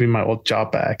boss to give me my old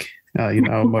job back,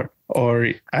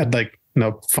 or I'd like,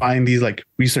 find these like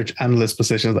research analyst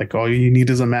positions, like all you need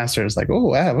is a master's, like,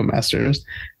 oh, I have a master's.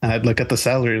 And I'd look at the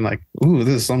salary and like, ooh,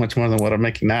 this is so much more than what I'm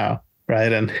making now.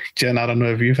 Right. And Jen, I don't know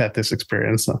if you've had this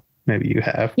experience. So maybe you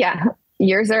have. Yeah.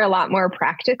 Yours are a lot more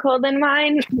practical than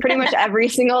mine. Pretty much every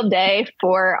single day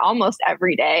for almost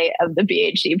every day of the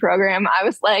PhD program, I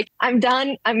was like, I'm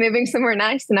done. I'm moving somewhere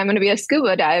nice and I'm going to be a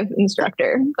scuba dive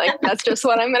instructor. Like, that's just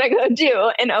what I'm going to go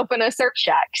do and open a surf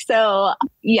shack. So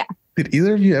yeah. Did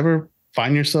either of you ever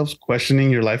find yourselves questioning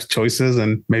your life's choices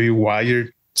and maybe why you're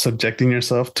subjecting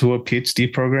yourself to a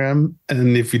PhD program?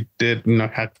 And if you did,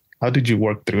 how did you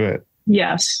work through it?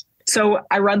 Yes. So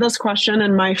I read this question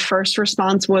and my first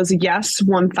response was yes,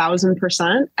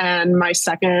 1000%. And my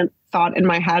second thought in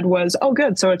my head was, oh,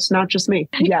 good. So it's not just me.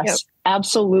 Yes,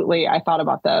 absolutely. I thought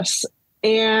about this.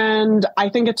 And I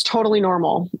think it's totally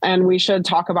normal. And we should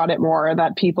talk about it more,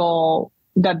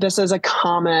 that this is a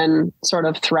common sort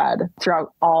of thread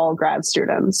throughout all grad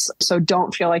students. So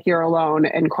don't feel like you're alone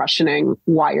in questioning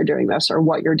why you're doing this or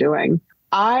what you're doing.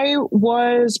 I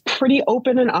was pretty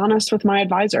open and honest with my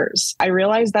advisors. I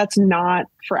realized that's not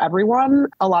for everyone.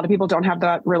 A lot of people don't have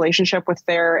that relationship with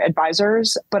their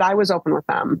advisors, but I was open with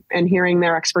them and hearing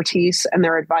their expertise and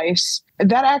their advice.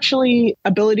 That actually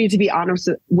ability to be honest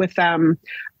with them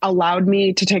allowed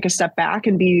me to take a step back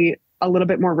and be a little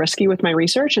bit more risky with my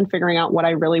research and figuring out what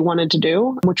I really wanted to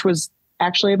do, which was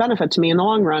actually a benefit to me in the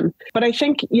long run. But I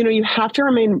think, you have to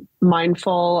remain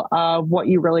mindful of what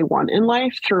you really want in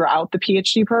life throughout the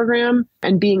PhD program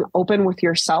and being open with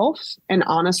yourself and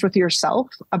honest with yourself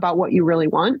about what you really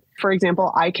want. For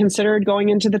example, I considered going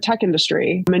into the tech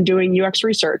industry and doing UX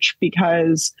research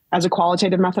because as a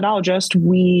qualitative methodologist,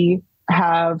 we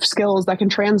have skills that can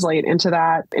translate into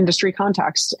that industry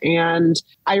context. And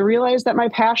I realized that my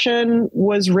passion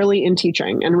was really in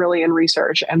teaching and really in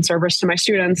research and service to my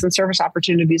students and service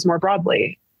opportunities more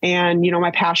broadly. And,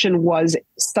 my passion was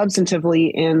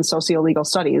substantively in socio-legal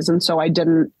studies. And so I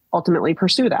didn't ultimately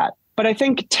pursue that. But I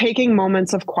think taking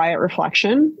moments of quiet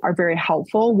reflection are very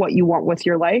helpful. What you want with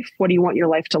your life? What do you want your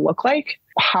life to look like?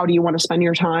 How do you want to spend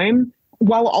your time?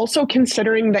 While also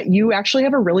considering that you actually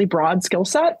have a really broad skill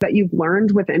set that you've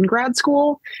learned within grad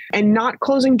school and not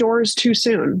closing doors too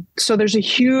soon. So there's a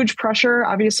huge pressure,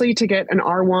 obviously, to get an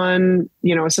R1,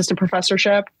 assistant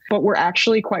professorship, but we're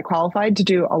actually quite qualified to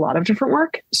do a lot of different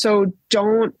work. So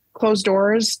don't close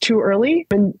doors too early.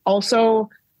 And also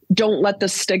don't let the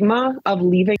stigma of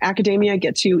leaving academia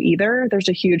get to you either. There's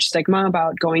a huge stigma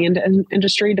about going into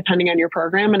industry depending on your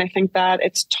program. And I think that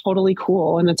it's totally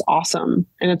cool and it's awesome.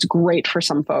 And it's great for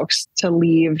some folks to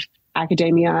leave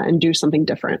academia and do something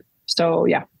different. So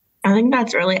yeah. I think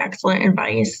that's really excellent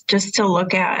advice, just to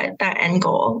look at that end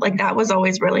goal. Like that was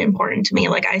always really important to me.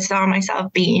 Like I saw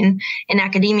myself being in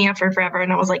academia for forever.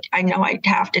 And I was like, I know I'd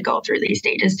have to go through these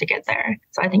stages to get there.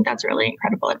 So I think that's really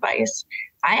incredible advice.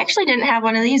 I actually didn't have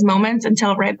one of these moments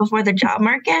until right before the job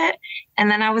market.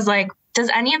 And then I was like, does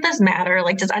any of this matter?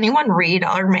 Like, does anyone read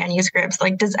our manuscripts?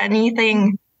 Like,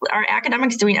 are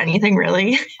academics doing anything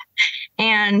really?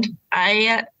 And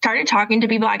I started talking to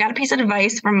people. I got a piece of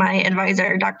advice from my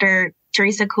advisor, Dr.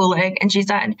 Teresa Kulik, and she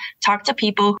said, talk to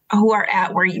people who are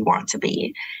at where you want to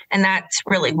be. And that's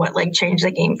really what changed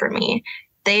the game for me.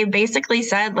 They basically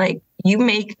said, you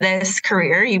make this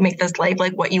career, you make this life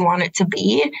what you want it to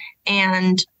be.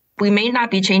 And we may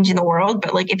not be changing the world,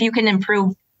 but if you can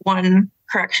improve one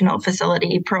correctional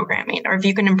facility programming, or if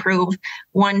you can improve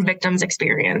one victim's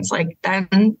experience, like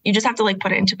then you just have to like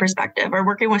put it into perspective, or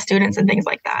working with students and things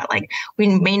like that. Like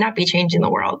we may not be changing the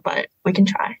world, but we can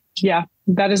try. Yeah,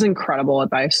 that is incredible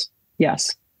advice.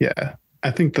 Yes. Yeah.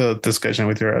 I think the discussion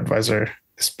with your advisor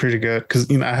is pretty good because,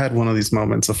 you know, I had one of these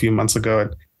moments a few months ago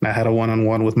and I had a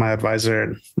one-on-one with my advisor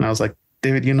and I was like,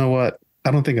 David, you know what?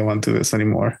 I don't think I want to do this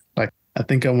anymore. Like, I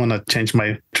think I want to change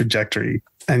my trajectory.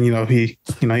 And, you know, he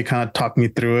kind of talked me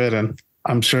through it. And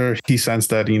I'm sure he sensed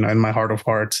that, you know, in my heart of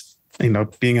hearts, you know,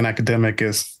 being an academic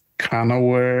is kind of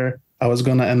where I was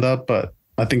going to end up. But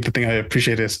I think the thing I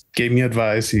appreciate is gave me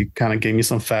advice. He kind of gave me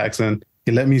some facts and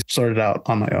he let me sort it out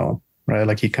on my own, right?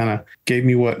 Like he kind of gave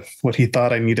me what he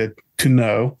thought I needed to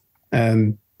know.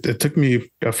 And it took me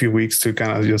a few weeks to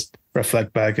kind of just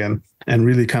reflect back and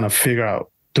really kind of figure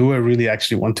out, do I really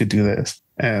actually want to do this?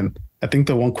 And I think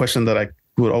the one question that I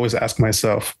would always ask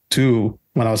myself too,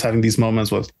 when I was having these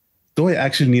moments was, do I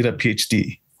actually need a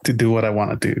PhD to do what I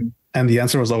want to do? And the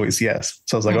answer was always yes.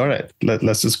 So I was like, all right,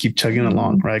 let's just keep chugging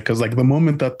along, right? Because like the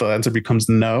moment that the answer becomes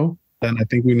no, then I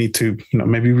think we need to, you know,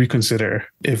 maybe reconsider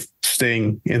if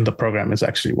staying in the program is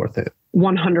actually worth it.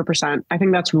 100%. I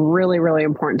think that's really, really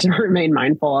important to remain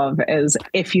mindful of is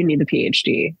if you need the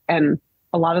PhD. And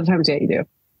a lot of the times, yeah, you do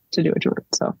to do what you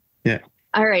want. So, yeah.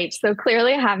 All right. So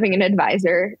clearly having an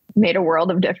advisor made a world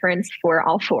of difference for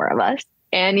all four of us.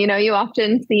 And, you know, you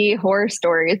often see horror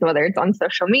stories, whether it's on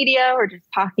social media or just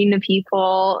talking to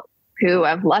people who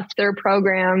have left their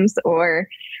programs or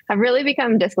have really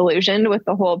become disillusioned with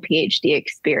the whole PhD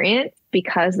experience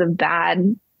because of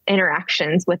bad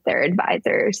interactions with their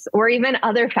advisors or even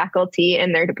other faculty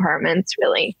in their departments,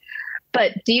 really.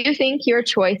 But do you think your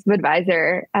choice of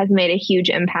advisor has made a huge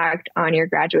impact on your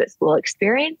graduate school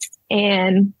experience?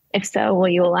 And if so, will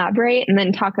you elaborate and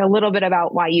then talk a little bit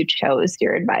about why you chose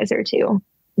your advisor too?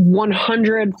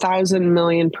 100,000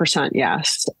 million%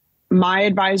 yes. My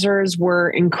advisors were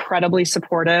incredibly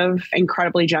supportive,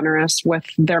 incredibly generous with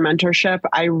their mentorship.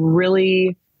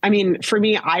 For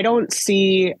me, I don't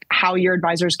see how your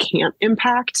advisors can't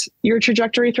impact your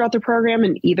trajectory throughout the program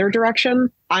in either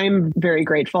direction. I'm very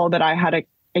grateful that I had an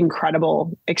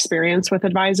incredible experience with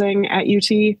advising at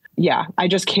UT. Yeah, I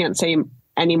just can't say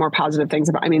any more positive things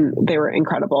about, they were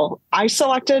incredible. I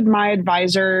selected my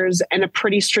advisors in a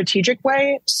pretty strategic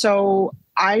way. So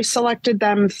I selected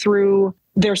them through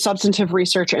their substantive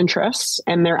research interests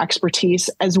and their expertise,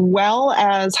 as well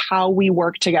as how we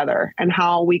work together and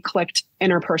how we clicked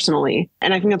interpersonally.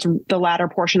 And I think that's the latter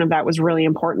portion of that was really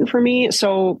important for me.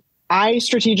 So I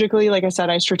strategically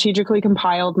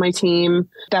compiled my team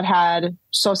that had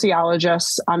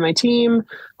sociologists on my team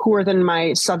who were then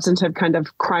my substantive kind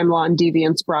of crime law and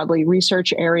deviance broadly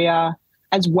research area,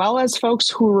 as well as folks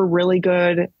who were really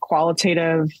good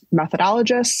qualitative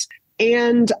methodologists.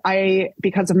 And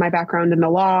because of my background in the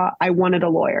law, I wanted a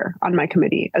lawyer on my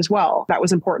committee as well. That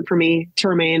was important for me to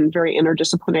remain very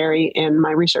interdisciplinary in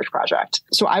my research project.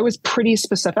 So I was pretty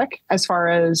specific as far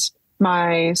as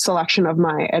my selection of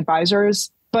my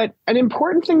advisors. But an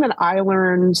important thing that I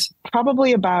learned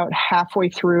probably about halfway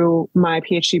through my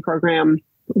PhD program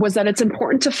was that it's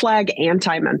important to flag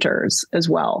anti-mentors as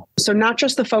well. So not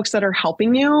just the folks that are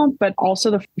helping you, but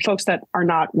also the folks that are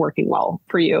not working well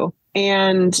for you.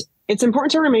 And it's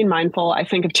important to remain mindful, I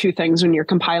think, of two things when you're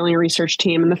compiling a research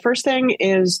team. And the first thing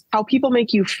is how people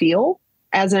make you feel,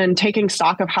 as in taking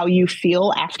stock of how you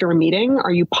feel after a meeting.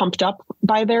 Are you pumped up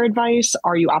by their advice?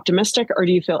 Are you optimistic? Or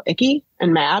do you feel icky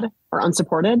and mad or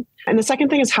unsupported? And the second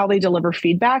thing is how they deliver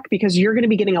feedback, because you're going to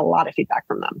be getting a lot of feedback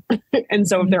from them. And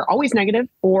so if they're always negative,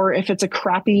 or if it's a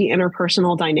crappy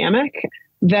interpersonal dynamic,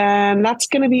 then that's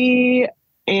going to be...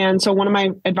 And so one of my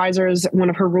advisors, one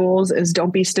of her rules is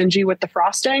don't be stingy with the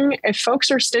frosting. If folks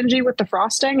are stingy with the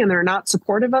frosting and they're not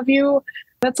supportive of you,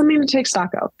 that's something to take stock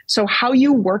of. So how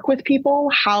you work with people,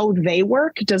 how they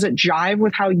work, does it jive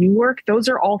with how you work? Those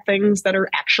are all things that are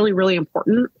actually really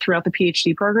important throughout the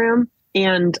PhD program.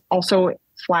 And also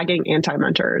flagging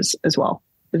anti-mentors as well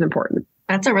is important.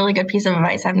 That's a really good piece of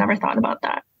advice. I've never thought about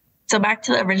that. So back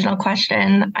to the original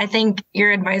question, I think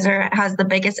your advisor has the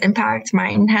biggest impact.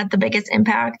 Mine had the biggest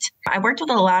impact. I worked with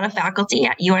a lot of faculty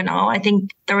at UNO. I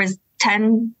think there was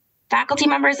 10 faculty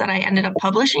members that I ended up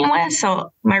publishing with.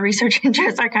 So my research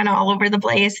interests are kind of all over the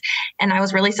place. And I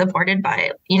was really supported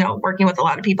by, working with a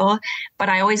lot of people. But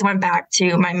I always went back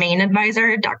to my main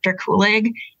advisor, Dr.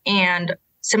 Kulig. And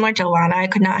similar to Ilana, I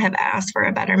could not have asked for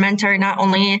a better mentor, not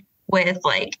only with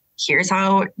here's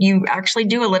how you actually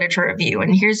do a literature review,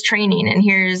 and here's training, and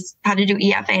here's how to do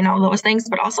EFA and all those things,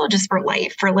 but also just for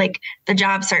life, for like the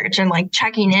job search and like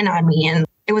checking in on me. And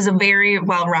it was a very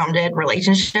well-rounded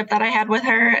relationship that I had with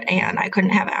her, and I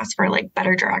couldn't have asked for like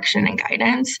better direction and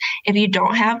guidance. If you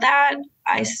don't have that,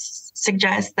 I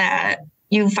suggest that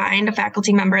you find a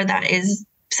faculty member that is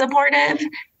supportive,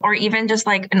 or even just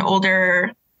like an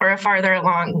older or a farther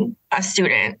along a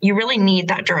student. You really need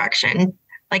that direction.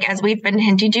 Like, as we've been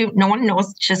hinting to, no one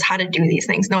knows just how to do these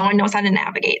things. No one knows how to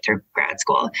navigate through grad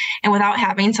school. And without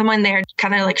having someone there to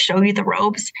kind of like show you the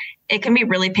ropes, it can be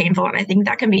really painful. And I think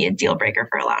that can be a deal breaker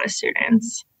for a lot of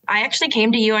students. I actually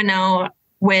came to UNO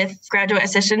with graduate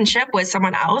assistantship with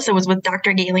someone else. It was with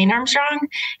Dr. Galen Armstrong.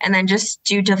 And then just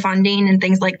due to funding and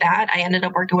things like that, I ended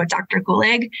up working with Dr.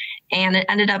 Kulig, and it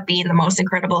ended up being the most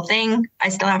incredible thing. I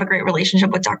still have a great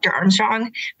relationship with Dr.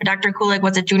 Armstrong, but Dr. Kulig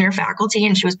was a junior faculty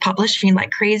and she was publishing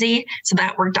like crazy. So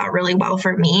that worked out really well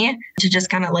for me to just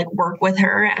kind of like work with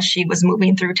her as she was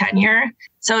moving through tenure.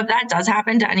 So if that does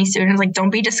happen to any students, like,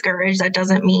 don't be discouraged. That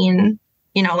doesn't mean,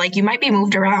 you know, like, you might be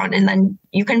moved around and then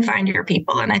you can find your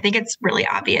people. And I think it's really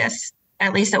obvious,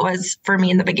 at least it was for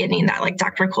me in the beginning, that like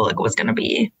Dr. Kulig was going to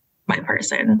be my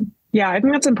person. Yeah, I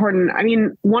think that's important. I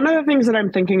mean, one of the things that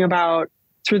I'm thinking about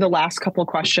through the last couple of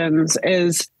questions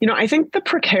is, you know, I think the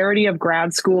precarity of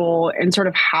grad school and sort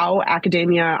of how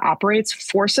academia operates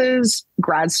forces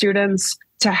grad students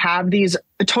to have these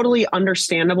totally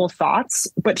understandable thoughts,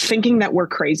 but thinking that we're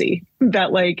crazy,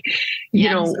 that like, you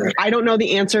know, I don't know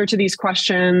the answer to these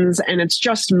questions and it's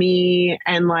just me.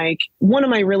 And like, what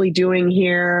am I really doing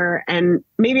here? And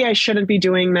maybe I shouldn't be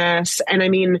doing this. And I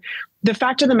mean, the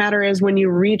fact of the matter is, when you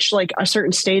reach like a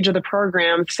certain stage of the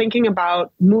program, thinking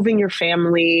about moving your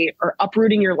family or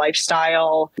uprooting your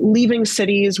lifestyle, leaving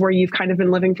cities where you've kind of been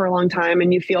living for a long time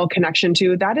and you feel a connection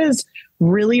to, that is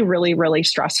really, really, really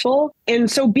stressful. And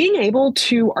so being able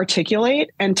to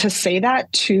articulate and to say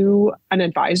that to an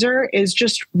advisor is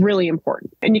just really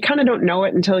important. And you kind of don't know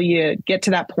it until you get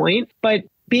to that point. But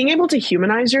being able to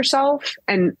humanize yourself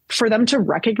and for them to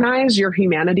recognize your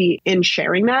humanity in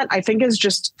sharing that, I think is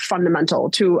just fundamental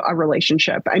to a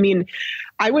relationship. I mean,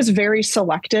 I was very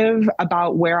selective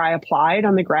about where I applied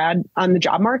on the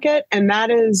job market. And that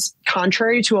is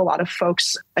contrary to a lot of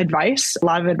folks' advice, a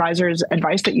lot of advisors'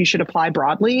 advice that you should apply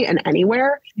broadly and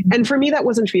anywhere. And for me, that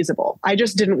wasn't feasible. I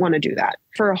just didn't want to do that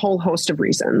for a whole host of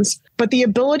reasons. But the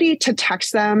ability to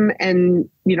text them and,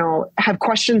 you know, have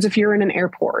questions if you're in an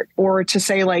airport, or to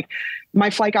say like, my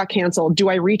flight got canceled. Do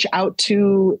I reach out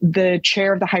to the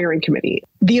chair of the hiring committee?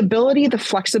 The ability, the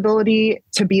flexibility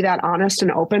to be that honest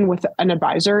and open with an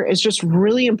advisor is just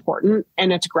really important,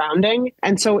 and it's grounding.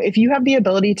 And so if you have the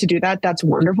ability to do that, that's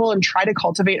wonderful, and try to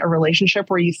cultivate a relationship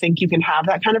where you think you can have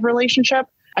that kind of relationship.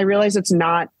 I realize it's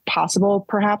not possible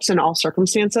perhaps in all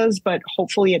circumstances, but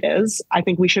hopefully it is. I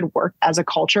think we should work as a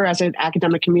culture, as an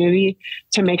academic community,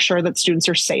 to make sure that students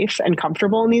are safe and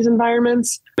comfortable in these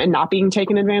environments and not being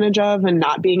taken advantage of and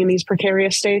not being in these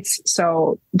precarious states.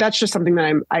 So that's just something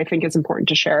that I think is important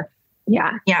to share.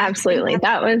 Yeah, absolutely.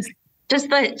 That was just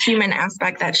the human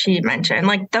aspect that she mentioned.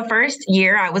 Like, the first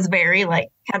year I was very like,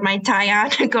 had my tie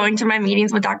on going to my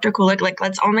meetings with Dr. Kulig, like,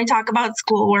 let's only talk about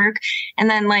schoolwork. And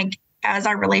then like, as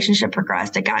our relationship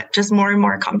progressed, it got just more and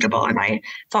more comfortable. And I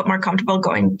felt more comfortable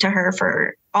going to her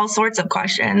for all sorts of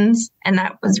questions. And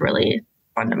that was really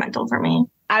fundamental for me.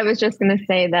 I was just going to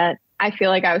say that I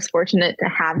feel like I was fortunate to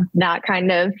have that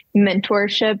kind of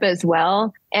mentorship as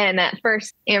well. And at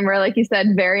first, Amber, like you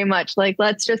said, very much like,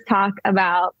 let's just talk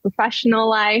about professional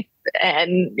life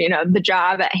and, you know, the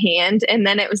job at hand. And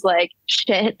then it was like,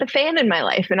 shit hit the fan in my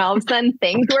life. And all of a sudden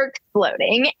things were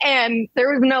exploding and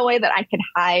there was no way that I could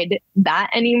hide that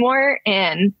anymore.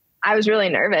 And I was really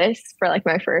nervous for like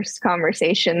my first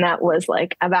conversation that was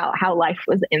like about how life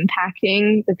was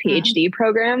impacting the PhD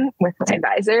program with my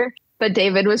advisor. But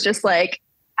David was just like,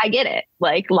 I get it.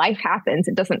 Like, life happens.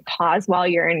 It doesn't pause while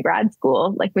you're in grad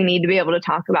school. Like, we need to be able to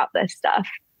talk about this stuff.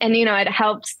 And, you know, it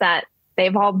helps that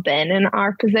they've all been in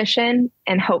our position,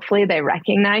 and hopefully they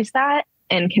recognize that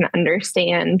and can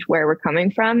understand where we're coming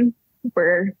from.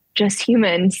 We're just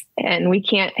humans and we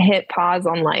can't hit pause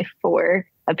on life for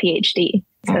a PhD.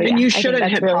 So, and you shouldn't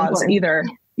hit really pause either.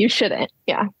 You shouldn't.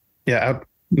 Yeah. Yeah.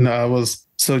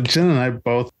 So Jen and I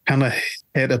both kind of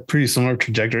hit a pretty similar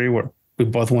trajectory where we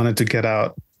both wanted to get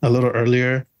out a little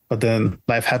earlier, but then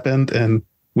life happened and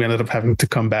we ended up having to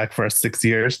come back for our 6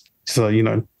 years. So, you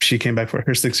know, she came back for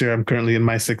her 6th year. I'm currently in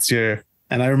my 6th year.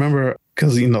 And I remember,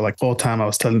 because, you know, like the whole time I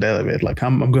was telling David, like,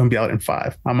 I'm going to be out in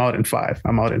 5. I'm out in 5.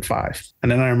 I'm out in 5.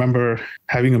 And then I remember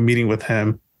having a meeting with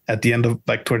him at the end of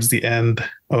like towards the end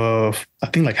of, I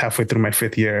think like halfway through my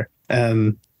 5th year.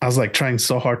 And I was like trying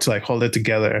so hard to like hold it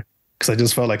together because I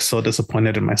just felt like so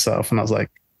disappointed in myself. And I was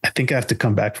like, I think I have to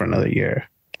come back for another year.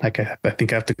 Like, I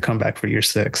think I have to come back for year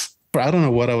 6. But I don't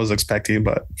know what I was expecting,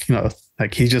 but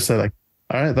like he just said like,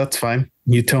 all right, that's fine.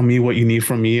 You tell me what you need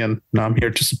from me and I'm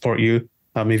here to support you.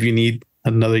 If you need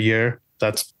another year,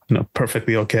 that's,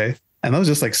 perfectly okay. And that was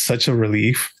just like such a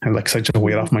relief and like such a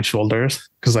weight off my shoulders.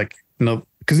 Cause like,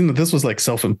 this was like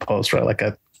self-imposed, right? Like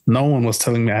no one was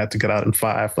telling me I had to get out in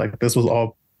 5. Like this was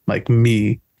all like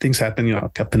me. Things happened,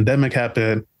 a pandemic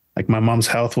happened. Like my mom's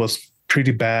health was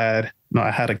pretty bad.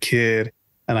 I had a kid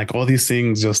and like all these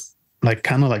things just like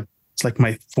kind of like, it's like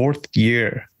my 4th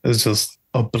year is just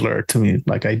a blur to me.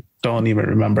 Like I don't even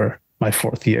remember my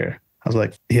 4th year. I was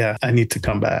like, yeah, I need to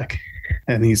come back.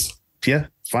 And he's, yeah,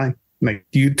 fine. Like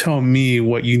you tell me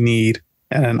what you need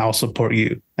and then I'll support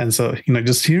you. And so,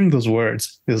 just hearing those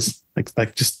words is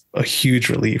like just a huge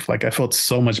relief. Like I felt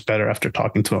so much better after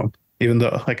talking to him, even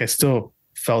though like I still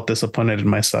felt disappointed in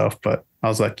myself, but I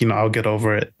was like, I'll get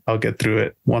over it. I'll get through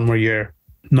it. 1 more year.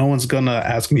 No one's going to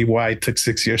ask me why it took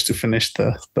 6 years to finish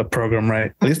the program,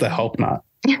 right? At least I hope not.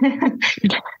 Yeah,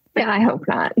 I hope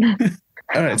not.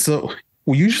 All right. So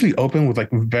we usually open with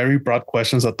like very broad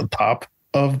questions at the top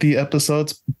of the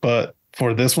episodes, but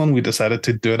for this one, we decided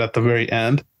to do it at the very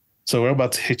end. So we're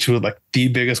about to hit you with like the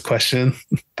biggest question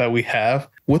that we have.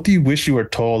 What do you wish you were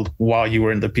told while you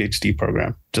were in the PhD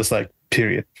program? Just like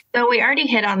period. So we already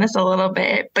hit on this a little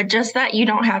bit, but just that you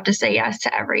don't have to say yes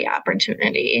to every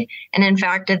opportunity. And in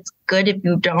fact, it's good if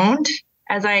you don't.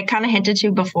 As I kind of hinted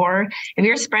to before, if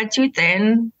you're spread too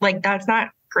thin, like that's not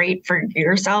great for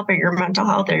yourself or your mental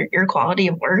health or your quality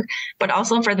of work, but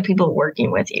also for the people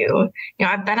working with you.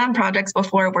 I've been on projects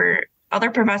before where other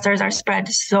professors are spread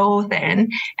so thin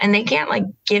and they can't like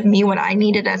give me what I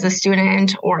needed as a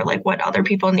student or like what other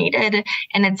people needed.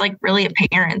 And it's like really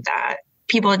apparent that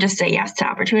people just say yes to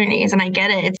opportunities. And I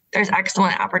get it. There's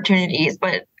excellent opportunities,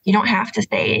 but you don't have to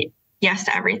say yes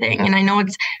to everything. And I know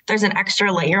there's an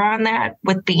extra layer on that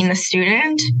with being a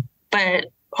student, but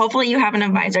hopefully you have an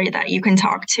advisor that you can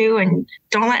talk to and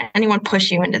don't let anyone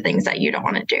push you into things that you don't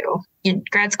want to do.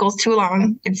 Grad school's too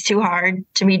long. It's too hard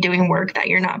to be doing work that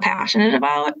you're not passionate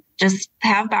about. Just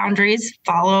have boundaries,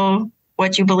 follow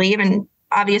what you believe. And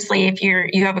obviously, if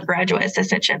you have a graduate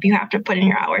assistantship, you have to put in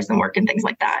your hours and work and things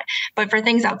like that. But for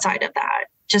things outside of that,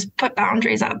 just put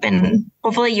boundaries up and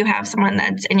hopefully you have someone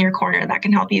that's in your corner that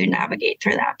can help you navigate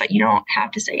through that. But you don't have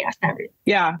to say yes to everything.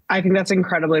 Yeah, I think that's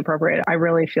incredibly appropriate. I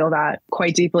really feel that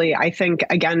quite deeply. I think,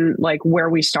 again, like where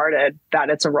we started, that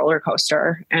it's a roller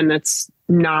coaster and it's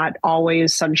not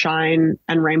always sunshine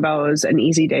and rainbows and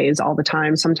easy days all the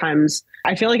time. Sometimes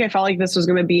I felt like this was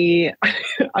going to be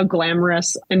a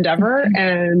glamorous endeavor,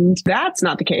 and that's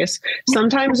not the case.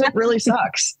 Sometimes it really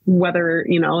sucks, whether,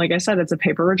 like I said, it's a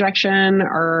paper rejection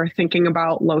or thinking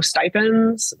about low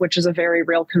stipends, which is a very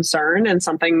real concern and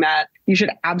something that you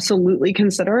should absolutely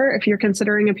consider if you're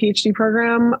considering a PhD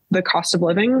program. The cost of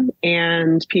living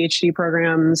and PhD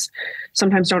programs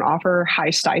sometimes don't offer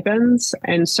high stipends.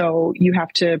 And so you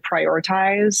have to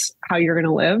prioritize how you're going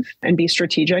to live and be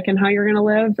strategic in how you're going to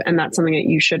live. And that's something that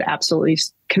you should absolutely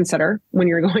consider when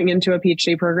you're going into a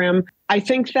PhD program. I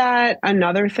think that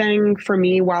another thing for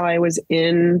me while I was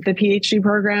in the PhD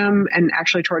program and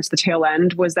actually towards the tail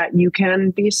end was that you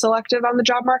can be selective on the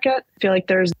job market. I feel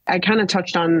like I kind of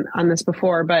touched on this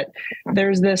before, but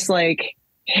there's this like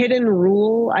hidden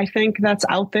rule, I think, that's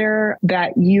out there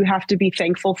that you have to be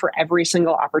thankful for every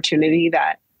single opportunity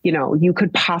that you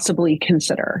could possibly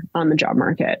consider on the job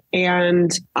market.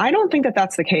 And I don't think that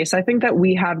that's the case. I think that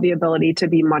we have the ability to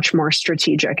be much more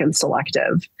strategic and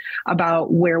selective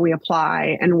about where we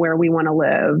apply and where we want to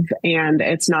live. And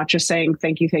it's not just saying,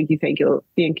 thank you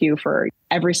for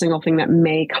every single thing that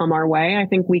may come our way. I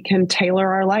think we can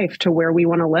tailor our life to where we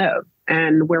want to live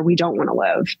and where we don't want to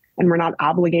live. And we're not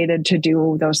obligated to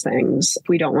do those things if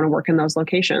we don't want to work in those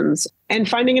locations. And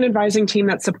finding an advising team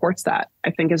that supports that,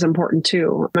 I think, is important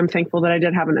too. I'm thankful that I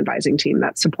did have an advising team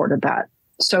that supported that.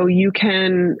 So you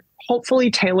can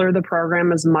hopefully tailor the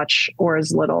program as much or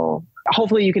as little.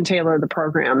 Hopefully you can tailor the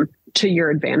program to your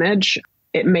advantage.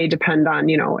 It may depend on,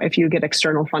 if you get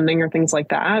external funding or things like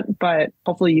that, but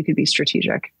hopefully you could be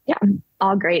strategic. Yeah,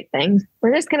 all great things.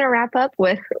 We're just going to wrap up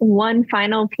with one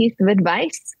final piece of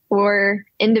advice for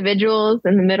individuals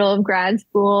in the middle of grad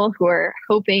school who are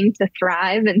hoping to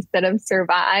thrive instead of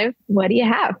survive. What do you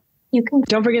have?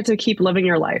 Don't forget to keep living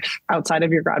your life outside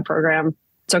of your grad program.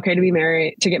 It's okay to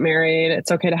get married.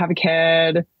 It's okay to have a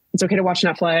kid. It's okay to watch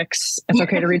Netflix. It's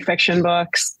okay to read fiction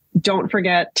books. don't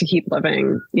forget to keep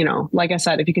living. You know, like I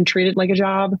said, if you can treat it like a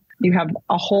job, you have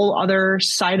a whole other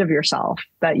side of yourself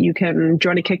that you can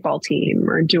join a kickball team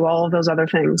or do all of those other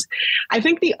things. I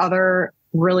think the other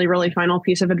really, really final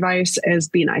piece of advice is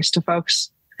be nice to folks,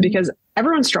 because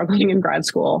everyone's struggling in grad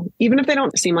school. Even if they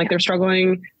don't seem like they're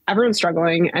struggling, everyone's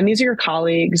struggling. And these are your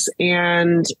colleagues.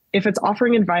 And if it's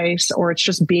offering advice or it's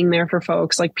just being there for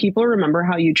folks, like, people remember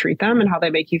how you treat them and how they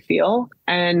make you feel.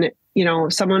 And, you know,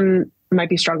 someone might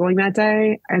be struggling that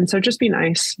day. And so just be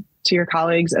nice to your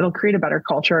colleagues. It'll create a better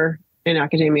culture in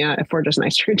academia if we're just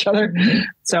nice to each other.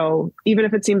 So even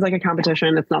if it seems like a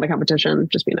competition, it's not a competition.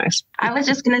 Just be nice. I was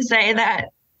just going to say that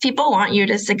people want you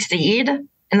to succeed,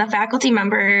 and the faculty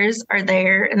members are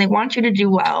there and they want you to do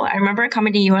well. I remember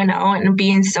coming to UNO and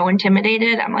being so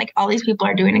intimidated. I'm like, all these people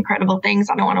are doing incredible things.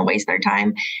 I don't want to waste their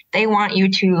time. They want you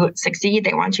to succeed.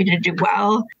 They want you to do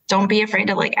well. Don't be afraid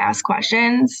to ask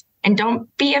questions, and don't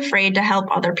be afraid to help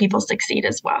other people succeed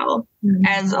as well. Mm-hmm.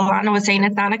 As Ilana was saying,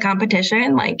 it's not a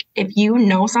competition. If you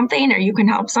know something or you can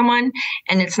help someone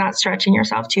and it's not stretching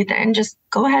yourself too thin, just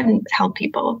go ahead and help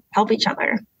people, help each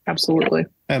other. Absolutely.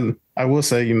 And I will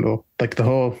say, the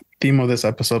whole theme of this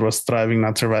episode was thriving,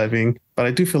 not surviving. But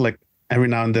I do feel like every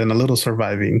now and then a little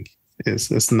surviving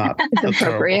is not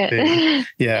appropriate.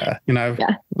 Yeah.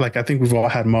 I think we've all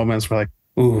had moments where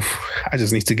oof, I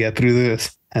just need to get through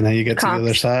this. And then you get to the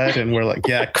other side and we're like,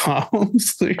 yeah,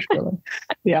 comms.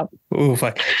 Yeah. Oof,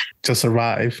 just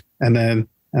survive. And then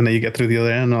you get through the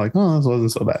other end and like, oh, this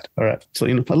wasn't so bad. All right. So, a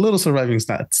little surviving is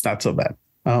not so bad.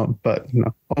 But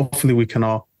hopefully we can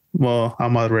all, I'll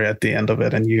moderate at the end of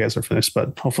it and you guys are finished,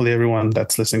 but hopefully everyone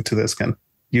that's listening to this can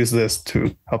use this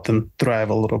to help them thrive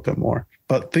a little bit more.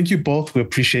 But thank you both. We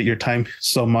appreciate your time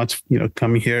so much,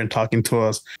 coming here and talking to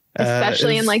us.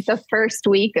 Especially in the first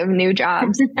week of new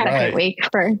jobs, second week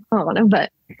for but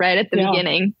right at the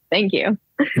beginning. Thank you.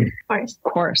 Of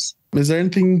course. Is there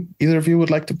anything either of you would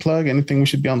like to plug? Anything we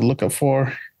should be on the lookout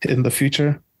for in the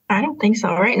future? I don't think so.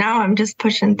 Right now, I'm just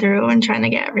pushing through and trying to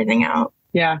get everything out.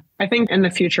 Yeah, I think in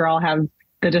the future, I'll have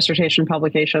the dissertation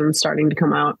publication starting to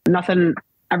come out.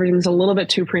 Everything's a little bit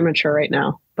too premature right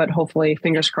now, but hopefully,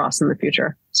 fingers crossed, in the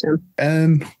future soon.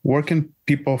 And where can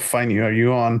people find you? Are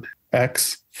you on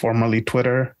X, formerly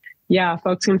Twitter? Yeah,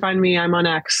 folks can find me. I'm on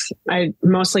X. I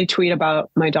mostly tweet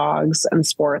about my dogs and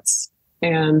sports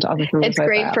and other things. It's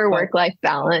great for work-life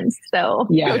balance. So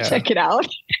go check it out.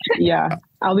 Yeah,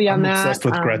 I'll be on that. I'm obsessed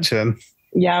with Gretchen.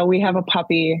 Yeah, we have a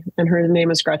puppy and her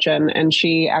name is Gretchen, and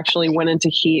she actually went into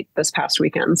heat this past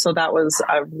weekend. So that was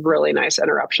a really nice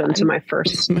interruption to my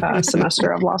first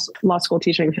semester of law school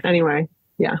teaching. Anyway,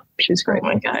 yeah, she's great. Oh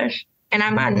my gosh. And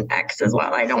I'm on X as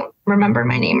well. I don't remember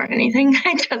my name or anything.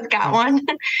 I just got one.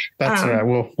 That's all right.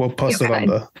 We'll post it on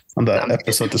the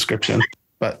episode description.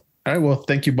 But all right, well,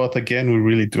 thank you both again. We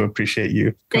really do appreciate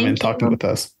you coming and talking with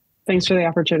us. Thanks for the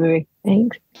opportunity.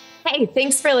 Thanks. Hey,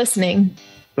 thanks for listening.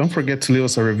 Don't forget to leave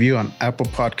us a review on Apple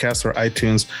Podcasts or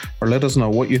iTunes, or let us know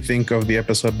what you think of the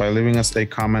episode by leaving us a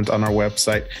comment on our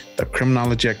website,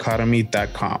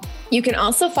 thecriminologyacademy.com. You can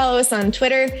also follow us on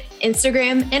Twitter,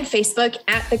 Instagram, and Facebook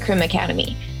at The Crim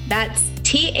Academy. That's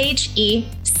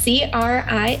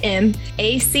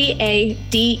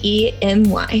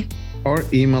TheCrimAcademy. Or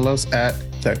email us at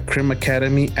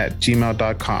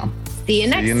thecrimacademy@gmail.com. See you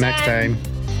next time.